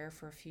and I were there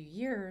for a few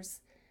years.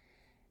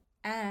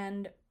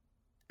 And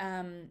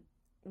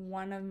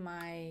one of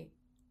my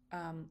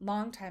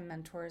longtime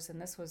mentors, and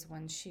this was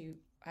when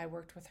I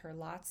worked with her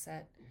lots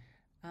at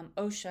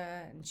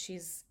OSHA, and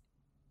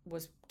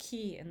was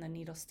key in the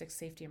Needle Stick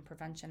Safety and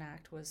Prevention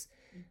Act, was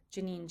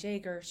Janine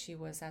Jager. She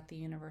was at the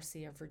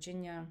University of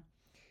Virginia,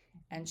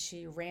 and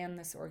she ran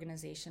this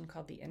organization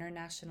called the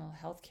International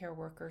Healthcare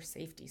Worker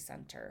Safety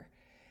Center.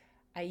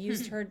 I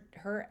used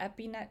her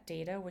EpiNet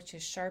data, which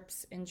is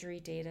Sharp's injury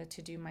data,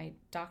 to do my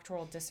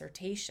doctoral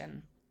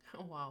dissertation.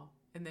 Oh, wow.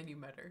 And then you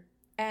met her.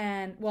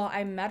 And well,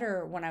 I met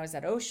her when I was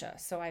at OSHA,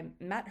 so I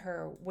met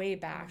her way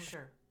back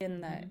Sure.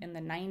 in the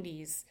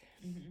 90s,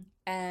 Mm-hmm.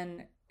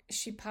 and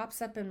she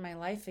pops up in my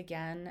life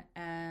again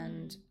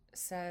and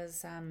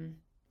says,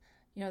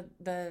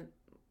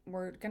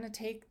 we're gonna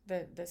take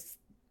this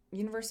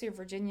University of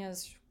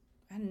Virginia's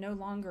no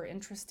longer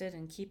interested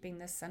in keeping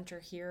this center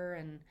here,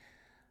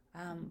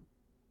 and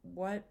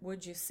what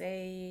would you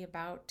say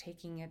about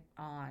taking it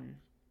on?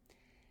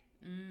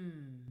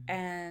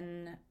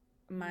 And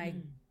my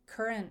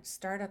current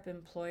startup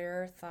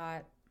employer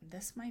thought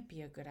this might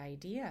be a good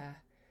idea.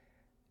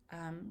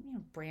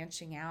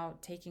 Branching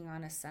out, taking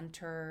on a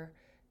center,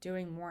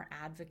 doing more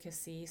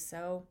advocacy.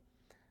 So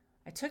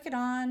I took it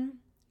on,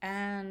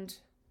 and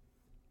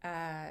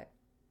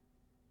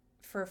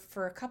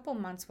for a couple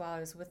months while I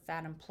was with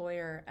that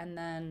employer, and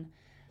then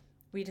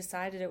we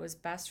decided it was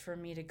best for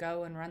me to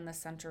go and run the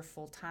center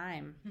full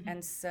time.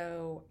 And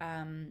so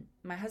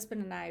my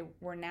husband and I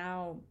were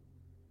now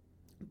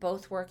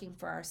both working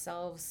for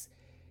ourselves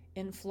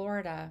in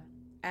Florida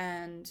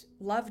and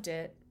loved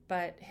it,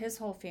 but his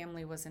whole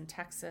family was in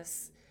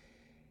Texas.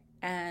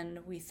 And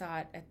we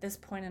thought at this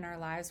point in our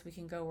lives, we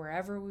can go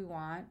wherever we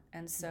want.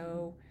 And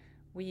so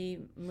we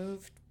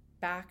moved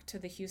back to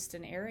the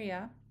Houston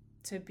area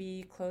to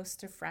be close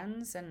to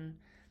friends and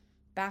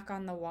back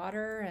on the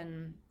water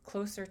and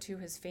closer to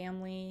his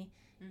family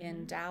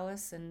in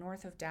Dallas and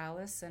north of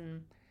Dallas,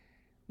 and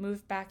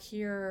moved back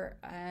here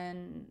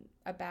in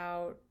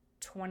about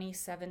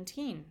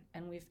 2017.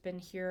 And we've been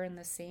here in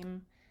the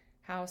same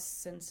house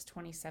since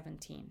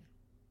 2017.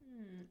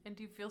 And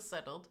do you feel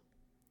settled?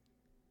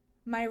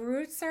 My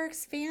roots are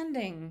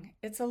expanding.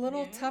 It's a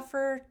little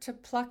tougher to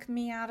pluck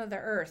me out of the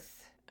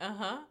earth.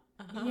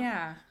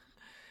 Yeah.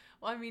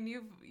 Well, I mean,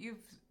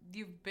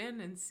 you've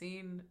been and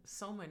seen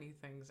so many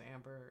things,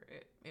 Amber.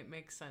 It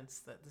makes sense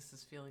that this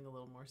is feeling a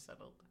little more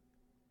settled.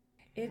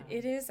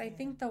 It is. I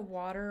think the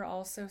water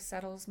also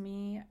settles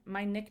me.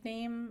 My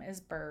nickname is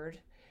Bird.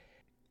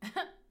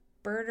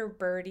 Bird or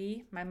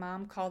Birdie. My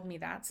mom called me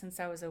that since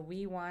I was a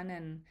wee one,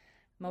 and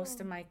most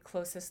of my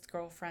closest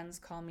girlfriends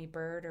call me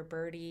Bird or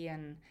Birdie.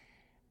 And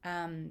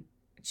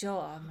Jill,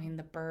 I mean,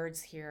 the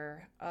birds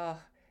here,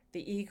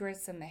 the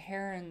egrets and the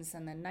herons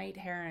and the night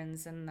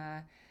herons and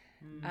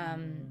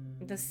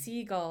the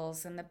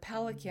seagulls and the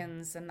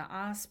pelicans and the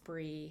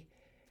osprey,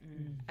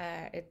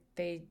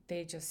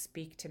 they just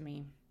speak to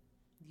me.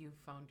 You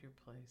found your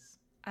place.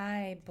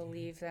 I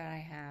believe that I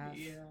have.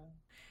 Yeah.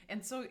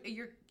 And so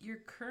your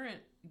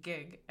current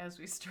gig, as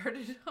we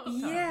started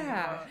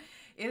out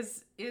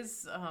is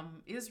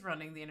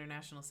running the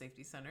International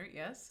Safety Center,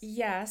 yes?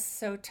 Yes.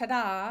 So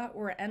ta-da,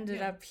 we're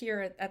ended up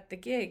here at the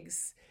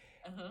gigs.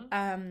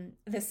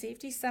 The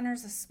Safety Center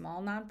is a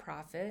small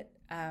nonprofit.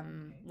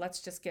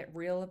 Let's just get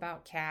real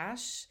about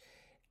cash.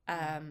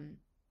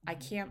 I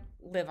can't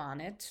live on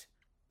it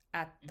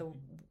at the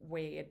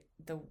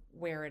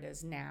where it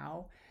is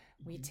now.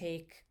 We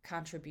take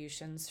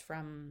contributions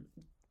from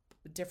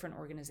different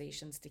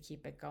organizations to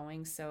keep it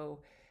going.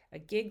 So a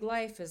gig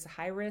life is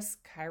high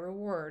risk, high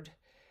reward.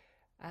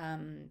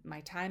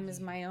 My time is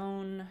my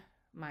own.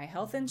 My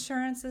health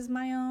insurance is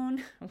my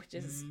own, which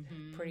is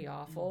pretty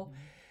awful.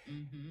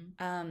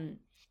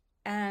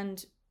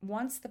 And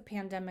once the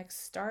pandemic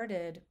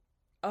started,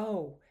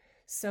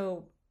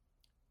 so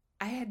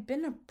I had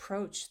been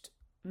approached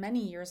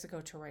many years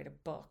ago to write a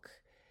book.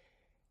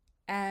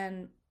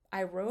 And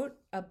I wrote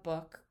a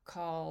book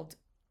called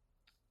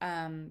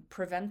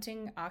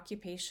Preventing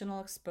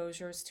Occupational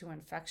Exposures to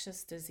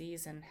Infectious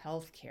Disease in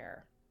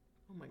Healthcare.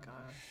 Oh my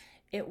gosh.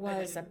 It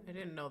was I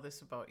didn't know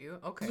this about you.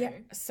 Okay. Yeah,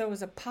 so it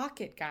was a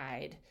pocket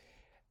guide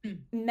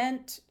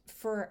meant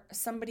for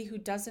somebody who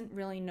doesn't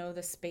really know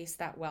the space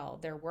that well.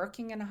 They're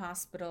working in a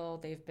hospital.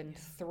 They've been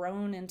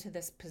thrown into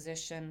this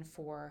position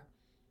for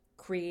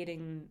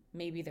creating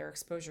maybe their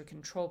exposure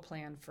control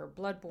plan for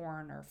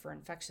bloodborne or for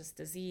infectious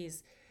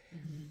disease.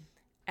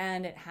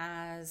 And it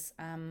has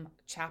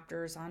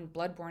chapters on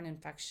bloodborne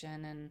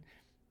infection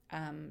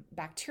and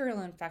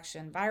bacterial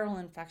infection, viral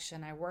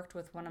infection. I worked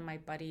with one of my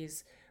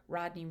buddies,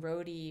 Rodney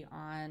Rohde,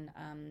 on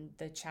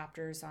the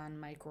chapters on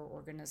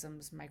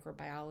microorganisms,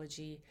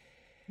 microbiology.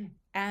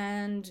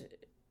 And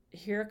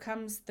here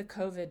comes the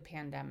COVID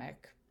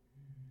pandemic.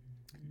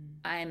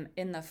 I'm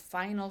in the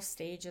final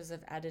stages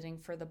of editing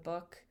for the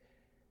book.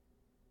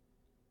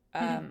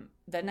 The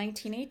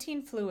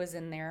 1918 flu is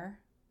in there,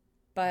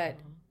 but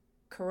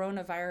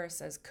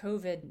coronavirus as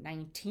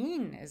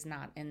COVID-19 is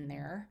not in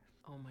there.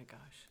 Oh my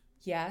gosh.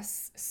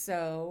 Yes.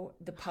 So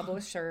the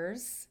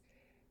publishers,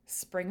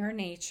 Springer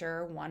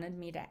Nature, wanted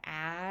me to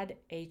add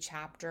a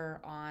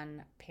chapter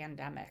on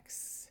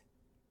pandemics.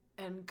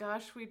 And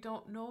gosh, we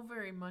don't know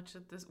very much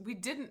at this. We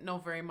didn't know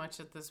very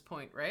much at this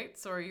point, right?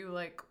 So are you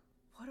like,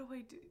 what do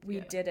I do? We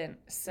didn't.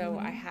 So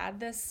I had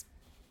this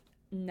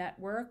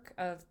network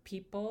of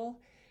people.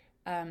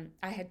 I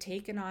had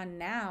taken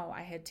on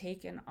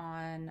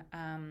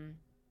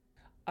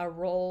a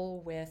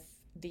role with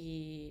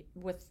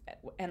NIH,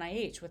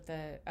 with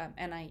the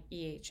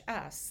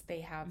NIEHS. They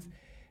have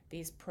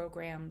these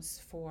programs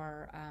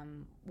for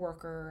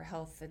worker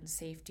health and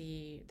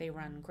safety. They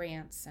run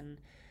grants and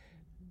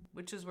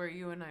which is where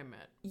you and I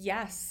met.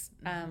 yes,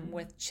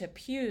 with Chip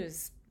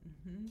Hughes.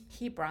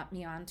 He brought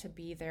me on to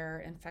be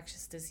their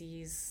infectious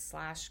disease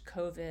 /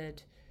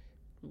 COVID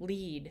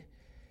lead.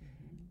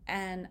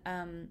 And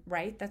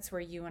right, that's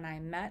where you and I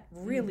met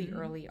really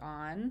early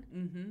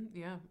on.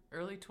 Yeah,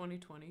 early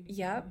 2020.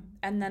 Yep.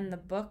 And then the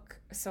book,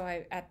 so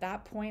at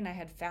that point I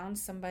had found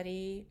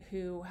somebody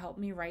who helped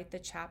me write the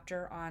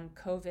chapter on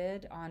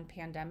COVID, on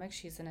pandemic.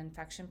 She's an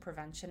infection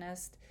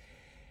preventionist.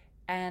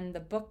 And the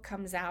book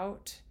comes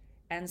out.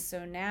 And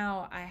so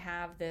now I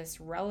have this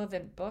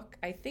relevant book.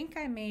 I think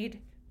I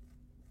made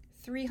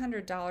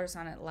 $300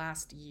 on it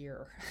last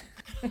year.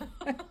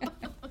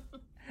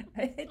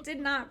 It did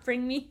not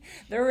bring me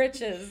the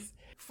riches.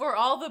 For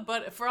all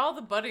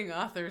the budding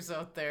authors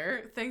out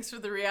there, thanks for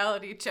the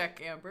reality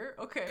check, Amber.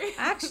 Okay.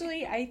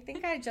 Actually, I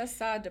think I just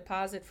saw a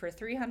deposit for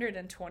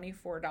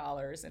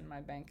 $324 in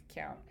my bank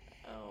account.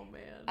 Oh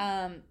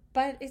man.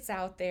 But it's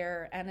out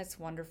there and it's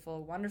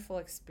wonderful, wonderful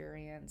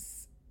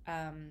experience.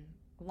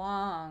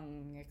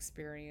 Long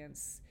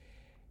experience.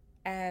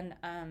 And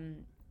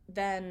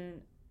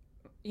then,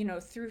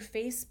 through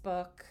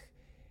Facebook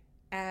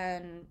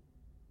and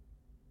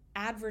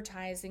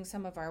advertising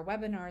some of our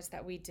webinars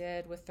that we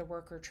did with the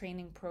worker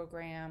training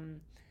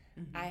program,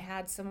 I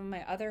had some of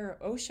my other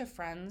OSHA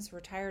friends,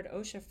 retired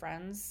OSHA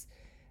friends,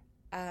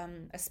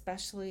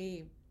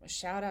 especially a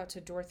shout out to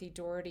Dorothy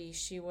Doherty.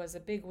 She was a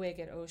bigwig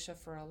at OSHA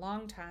for a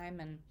long time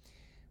and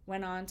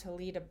went on to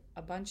lead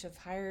a bunch of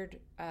hired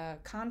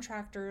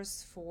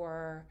contractors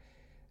for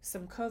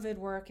some COVID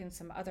work and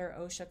some other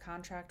OSHA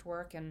contract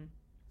work. And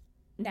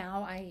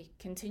now I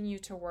continue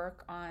to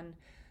work on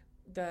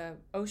the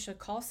OSHA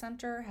call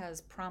center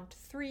has Prompt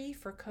 3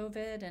 for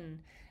COVID,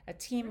 and a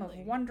team of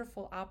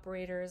wonderful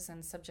operators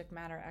and subject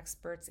matter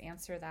experts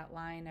answer that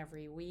line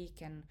every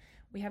week. And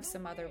we have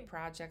some other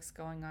projects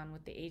going on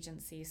with the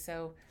agency.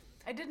 So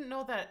I didn't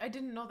know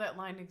that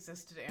line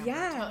existed, Amber.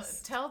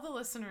 Yes. Tell the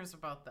listeners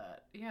about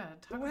that. Yeah,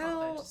 talk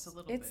about that just a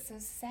little bit. It's a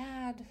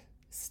sad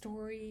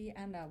story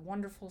and a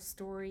wonderful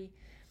story.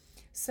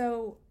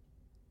 So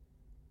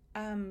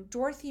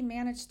Dorothy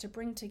managed to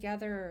bring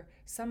together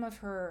some of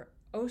her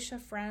OSHA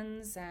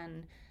friends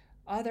and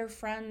other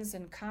friends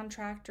and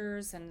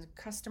contractors and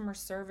customer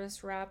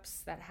service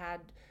reps that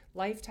had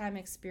lifetime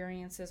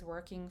experiences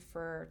working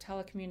for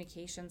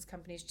telecommunications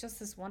companies, just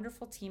this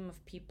wonderful team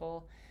of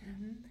people.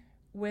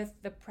 With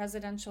the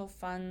presidential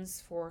funds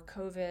for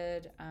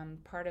COVID,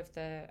 part of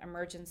the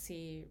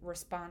emergency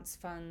response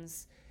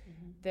funds,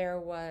 there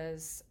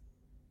was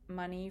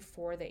money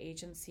for the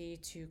agency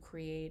to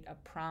create a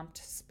prompt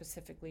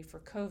specifically for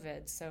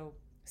COVID. So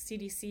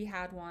CDC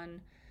had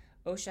one,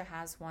 OSHA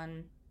has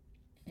one.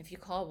 If you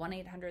call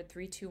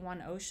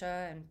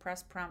 1-800-321-OSHA and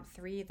press prompt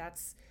 3,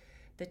 that's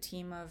the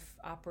team of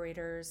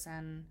operators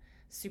and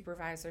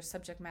supervisors,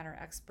 subject matter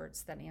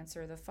experts that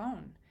answer the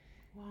phone.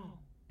 Wow.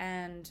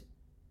 And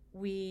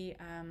we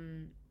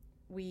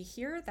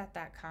hear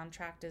that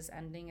contract is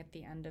ending at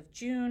the end of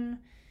June.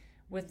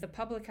 With the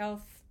public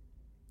health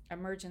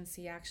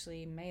emergency,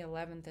 actually, May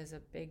 11th is a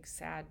big,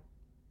 sad,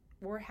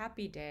 we're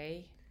happy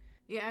day.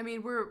 Yeah, I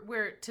mean,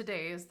 we're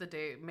today is the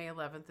day, May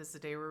 11th is the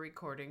day we're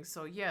recording.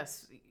 So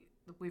yes,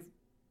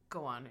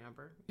 go on,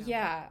 Amber.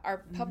 Yeah,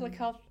 our public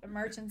health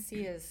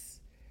emergency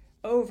is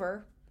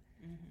over.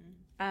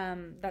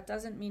 That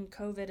doesn't mean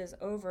COVID is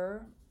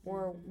over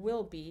or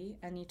will be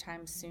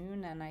anytime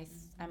soon. And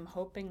I'm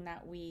hoping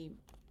that we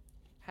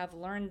have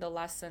learned the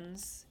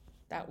lessons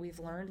that we've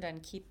learned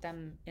and keep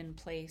them in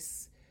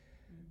place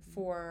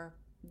for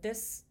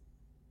this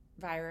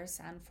virus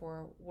and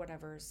for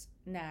whatever's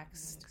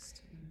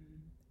next.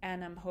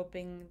 And I'm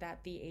hoping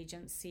that the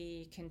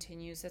agency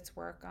continues its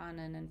work on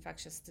an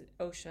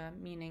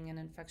OSHA, meaning an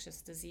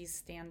infectious disease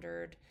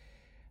standard,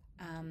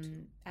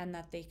 and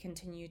that they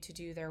continue to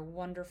do their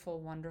wonderful,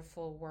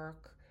 wonderful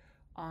work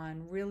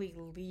on really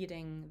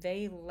leading.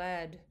 They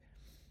led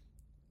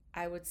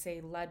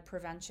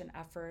prevention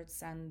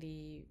efforts and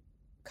the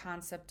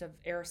concept of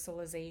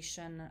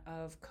aerosolization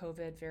of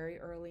COVID very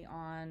early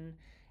on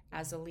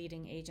as a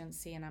leading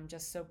agency. And I'm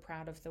just so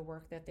proud of the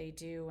work that they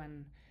do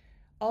and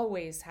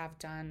always have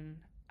done,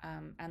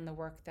 and the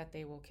work that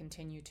they will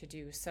continue to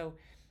do. So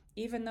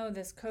even though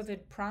this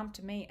COVID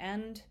prompt may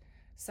end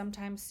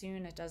sometime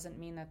soon, it doesn't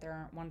mean that there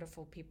aren't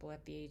wonderful people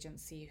at the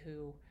agency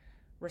who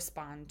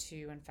respond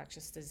to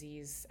infectious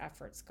disease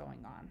efforts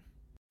going on.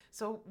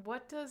 So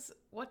what does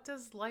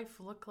life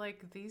look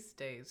like these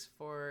days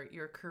for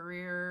your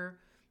career?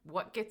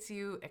 What gets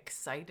you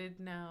excited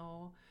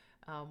now?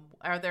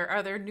 Are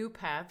there new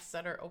paths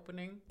that are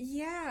opening?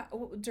 Yeah,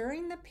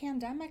 during the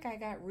pandemic, I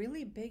got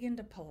really big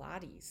into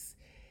Pilates,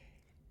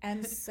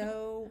 and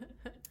so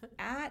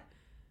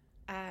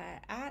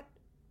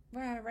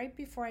right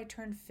before I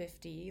turned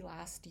 50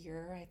 last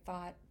year, I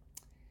thought,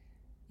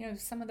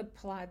 some of the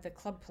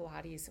Club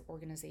Pilates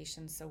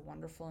organization so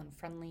wonderful and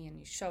friendly, and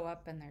you show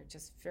up and they're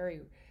just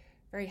very,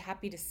 very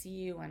happy to see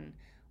you. And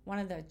one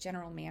of the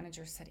general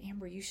managers said,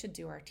 Amber, you should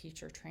do our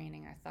teacher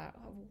training. I thought,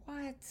 oh,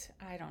 what?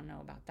 I don't know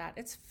about that.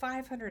 It's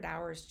 500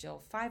 hours,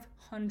 Jill,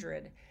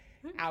 500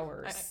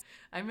 hours.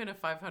 I'm in a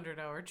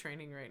 500-hour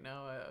training right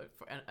now,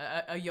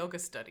 a yoga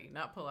study,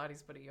 not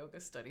Pilates, but a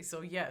yoga study.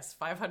 So yes,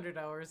 500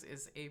 hours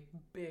is a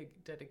big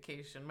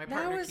dedication. My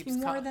partner keeps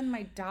more than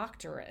my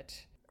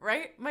doctorate.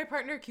 Right? My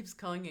partner keeps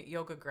calling it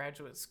yoga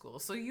graduate school.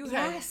 So you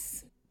have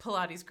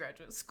Pilates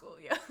graduate school,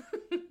 yeah.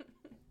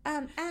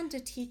 And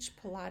to teach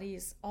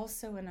Pilates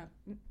also in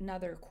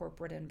another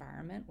corporate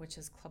environment, which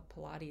is Club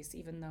Pilates,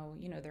 even though,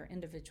 they're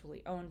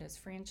individually owned as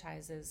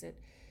franchises,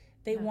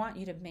 they want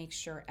you to make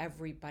sure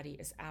everybody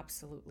is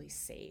absolutely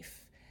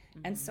safe.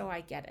 Mm-hmm. And so I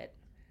get it.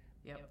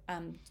 Yep.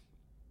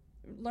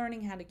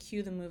 Learning how to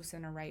cue the moves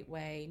in a right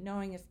way,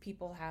 knowing if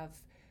people have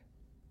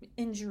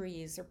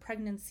injuries or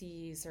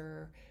pregnancies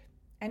or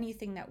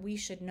anything that we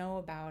should know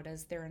about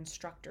as their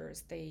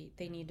instructors, they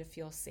need to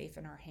feel safe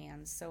in our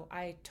hands. So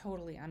I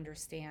totally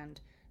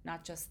understand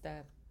not just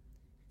the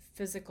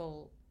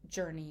physical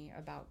journey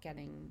about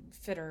getting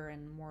fitter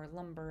and more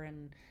lumbar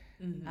and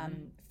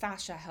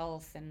fascia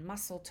health and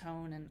muscle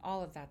tone and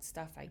all of that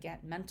stuff. I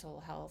get mental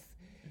health,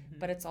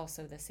 but it's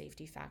also the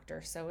safety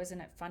factor. So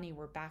isn't it funny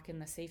we're back in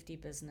the safety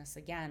business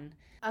again?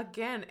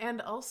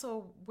 And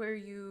also where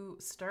you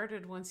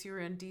started once you were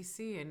in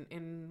DC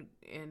in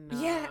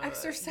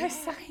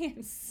exercise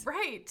science.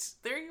 Right.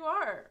 There you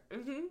are.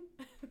 Mm-hmm.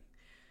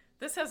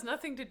 This has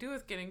nothing to do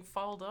with getting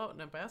fouled out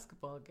in a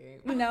basketball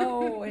game.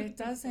 No, it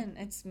doesn't.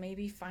 It's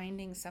maybe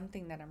finding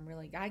something that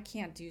I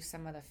can't do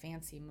some of the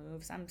fancy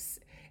moves.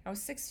 I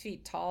was 6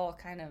 feet tall,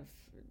 kind of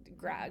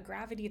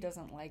gravity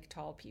doesn't like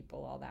tall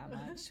people all that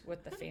much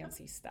with the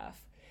fancy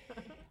stuff.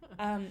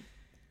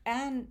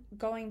 And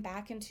going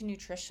back into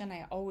nutrition,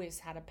 I always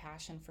had a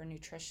passion for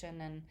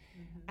nutrition, and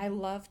I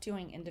love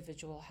doing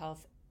individual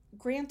health.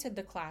 Granted,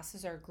 the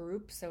classes are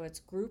group, so it's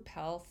group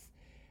health,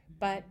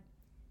 but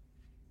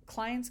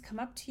clients come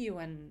up to you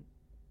and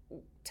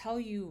tell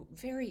you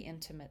very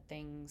intimate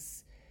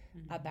things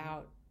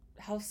about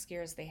health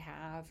scares they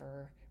have,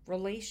 or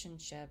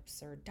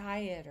relationships, or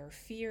diet, or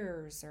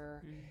fears,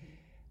 or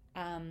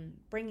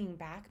bringing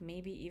back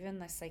maybe even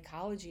the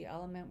psychology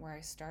element where I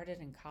started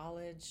in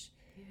college.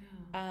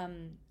 Yeah.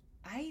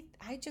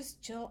 I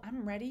just, Jill,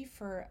 I'm ready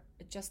for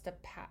just a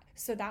path.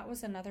 So that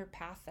was another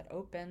path that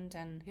opened,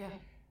 and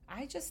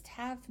I just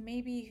have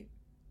maybe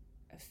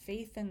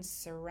faith in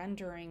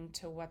surrendering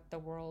to what the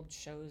world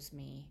shows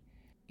me.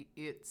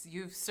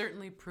 You've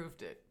certainly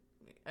proved it.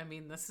 I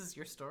mean, this is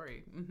your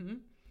story.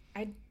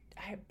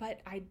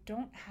 But I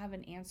don't have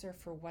an answer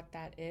for what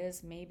that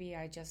is. Maybe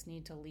I just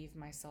need to leave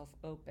myself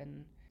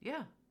open.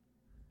 Yeah.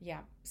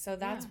 So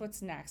that's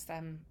what's next.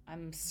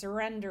 I'm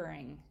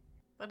surrendering.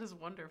 That is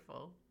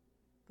wonderful.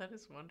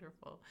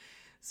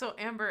 So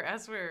Amber,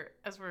 as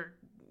we're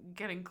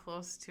getting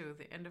close to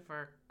the end of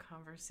our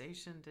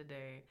conversation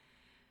today,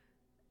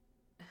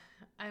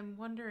 I'm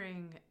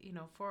wondering,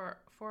 for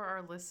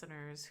our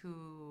listeners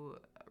who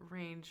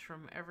range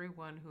from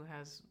everyone who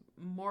has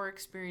more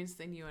experience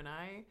than you and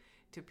I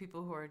to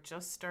people who are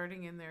just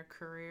starting in their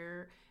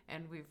career,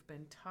 and we've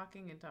been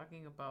talking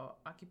about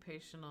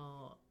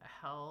occupational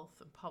health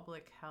and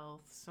public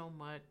health so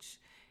much.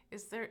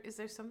 Is there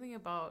something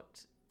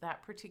about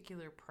that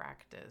particular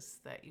practice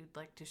that you'd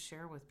like to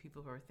share with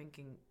people who are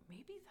thinking,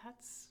 maybe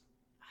that's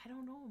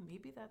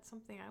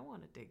something I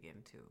want to dig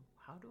into?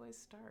 How do I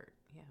start?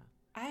 Yeah.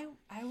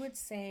 I would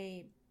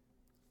say,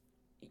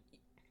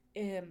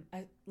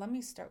 let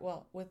me start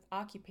with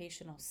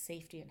occupational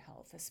safety and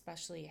health,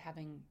 especially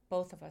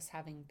both of us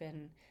having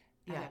been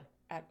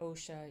at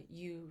OSHA.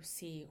 You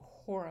see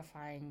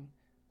horrifying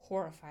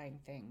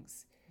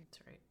things. That's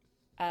right.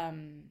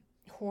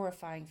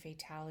 Horrifying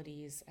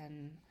fatalities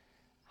and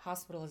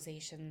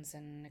hospitalizations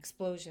and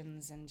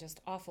explosions and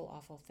just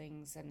awful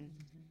things. And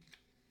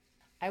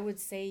I would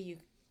say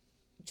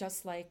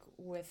just like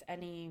with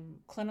any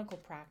clinical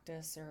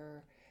practice,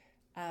 or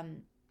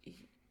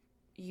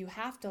you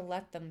have to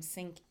let them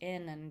sink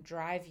in and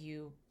drive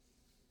you,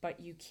 but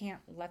you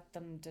can't let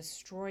them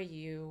destroy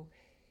you,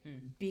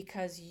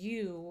 because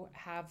you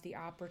have the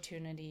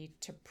opportunity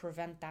to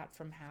prevent that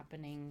from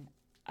happening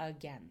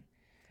again.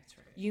 That's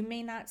right. You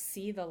may not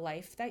see the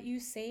life that you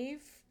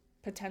save,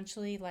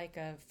 potentially like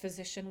a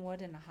physician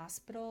would in a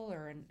hospital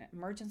or an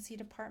emergency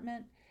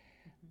department,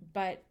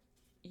 but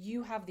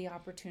you have the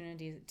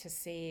opportunity to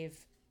save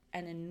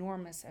an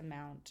enormous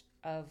amount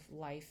of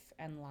life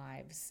and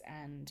lives,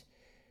 and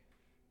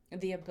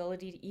the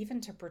ability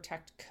even to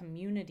protect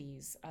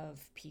communities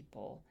of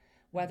people,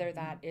 whether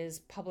that is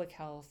public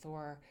health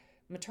or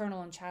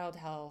maternal and child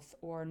health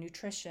or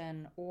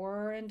nutrition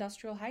or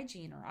industrial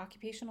hygiene or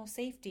occupational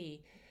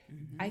safety.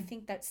 I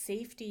think that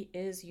safety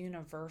is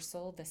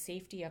universal. The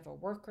safety of a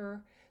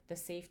worker, the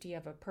safety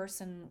of a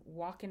person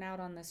walking out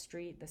on the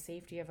street, the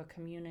safety of a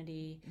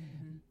community.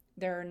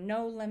 There are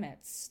no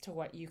limits to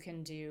what you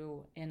can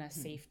do in a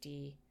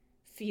safety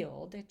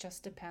field. It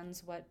just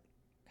depends what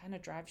kind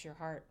of drives your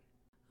heart.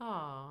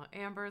 Oh,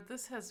 Amber,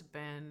 this has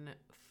been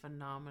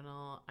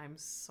phenomenal. I'm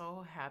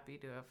so happy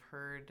to have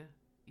heard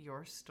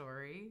your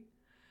story.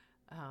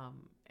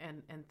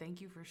 And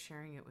thank you for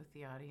sharing it with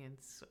the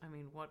audience. I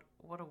mean,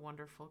 what a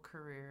wonderful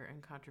career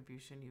and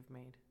contribution you've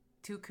made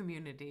to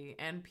community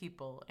and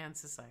people and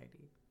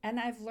society. And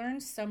I've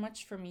learned so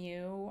much from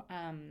you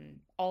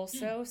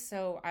also.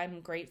 So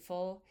I'm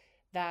grateful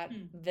that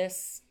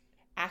this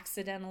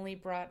accidentally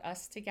brought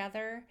us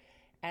together.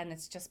 And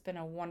it's just been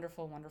a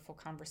wonderful, wonderful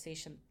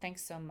conversation.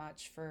 Thanks so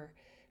much for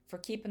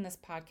keeping this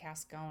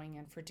podcast going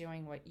and for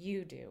doing what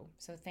you do.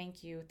 So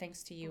thank you.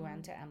 Thanks to you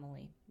and to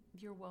Emily.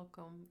 You're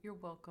welcome. You're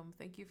welcome.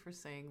 Thank you for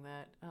saying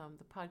that.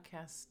 The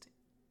podcast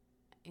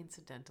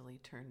incidentally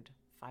turned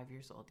 5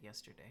 years old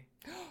yesterday.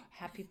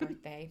 Happy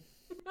birthday.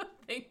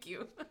 Thank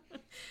you.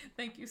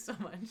 Thank you so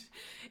much.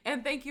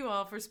 And thank you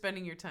all for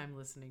spending your time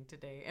listening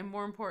today. And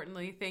more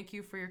importantly, thank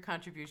you for your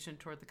contribution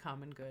toward the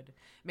common good,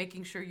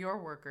 making sure your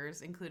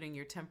workers, including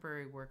your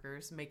temporary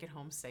workers, make it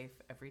home safe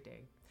every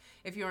day.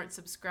 If you aren't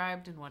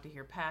subscribed and want to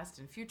hear past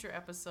and future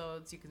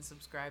episodes, you can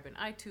subscribe in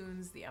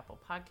iTunes, the Apple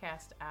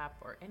Podcast app,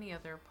 or any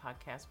other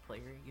podcast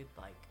player you'd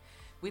like.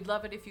 We'd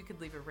love it if you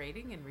could leave a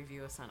rating and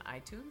review us on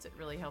iTunes. It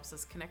really helps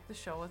us connect the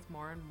show with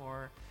more and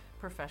more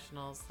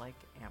professionals like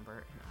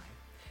Amber and I.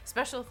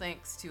 Special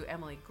thanks to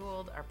Emily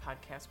Gould, our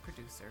podcast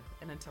producer.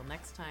 And until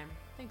next time,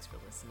 thanks for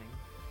listening.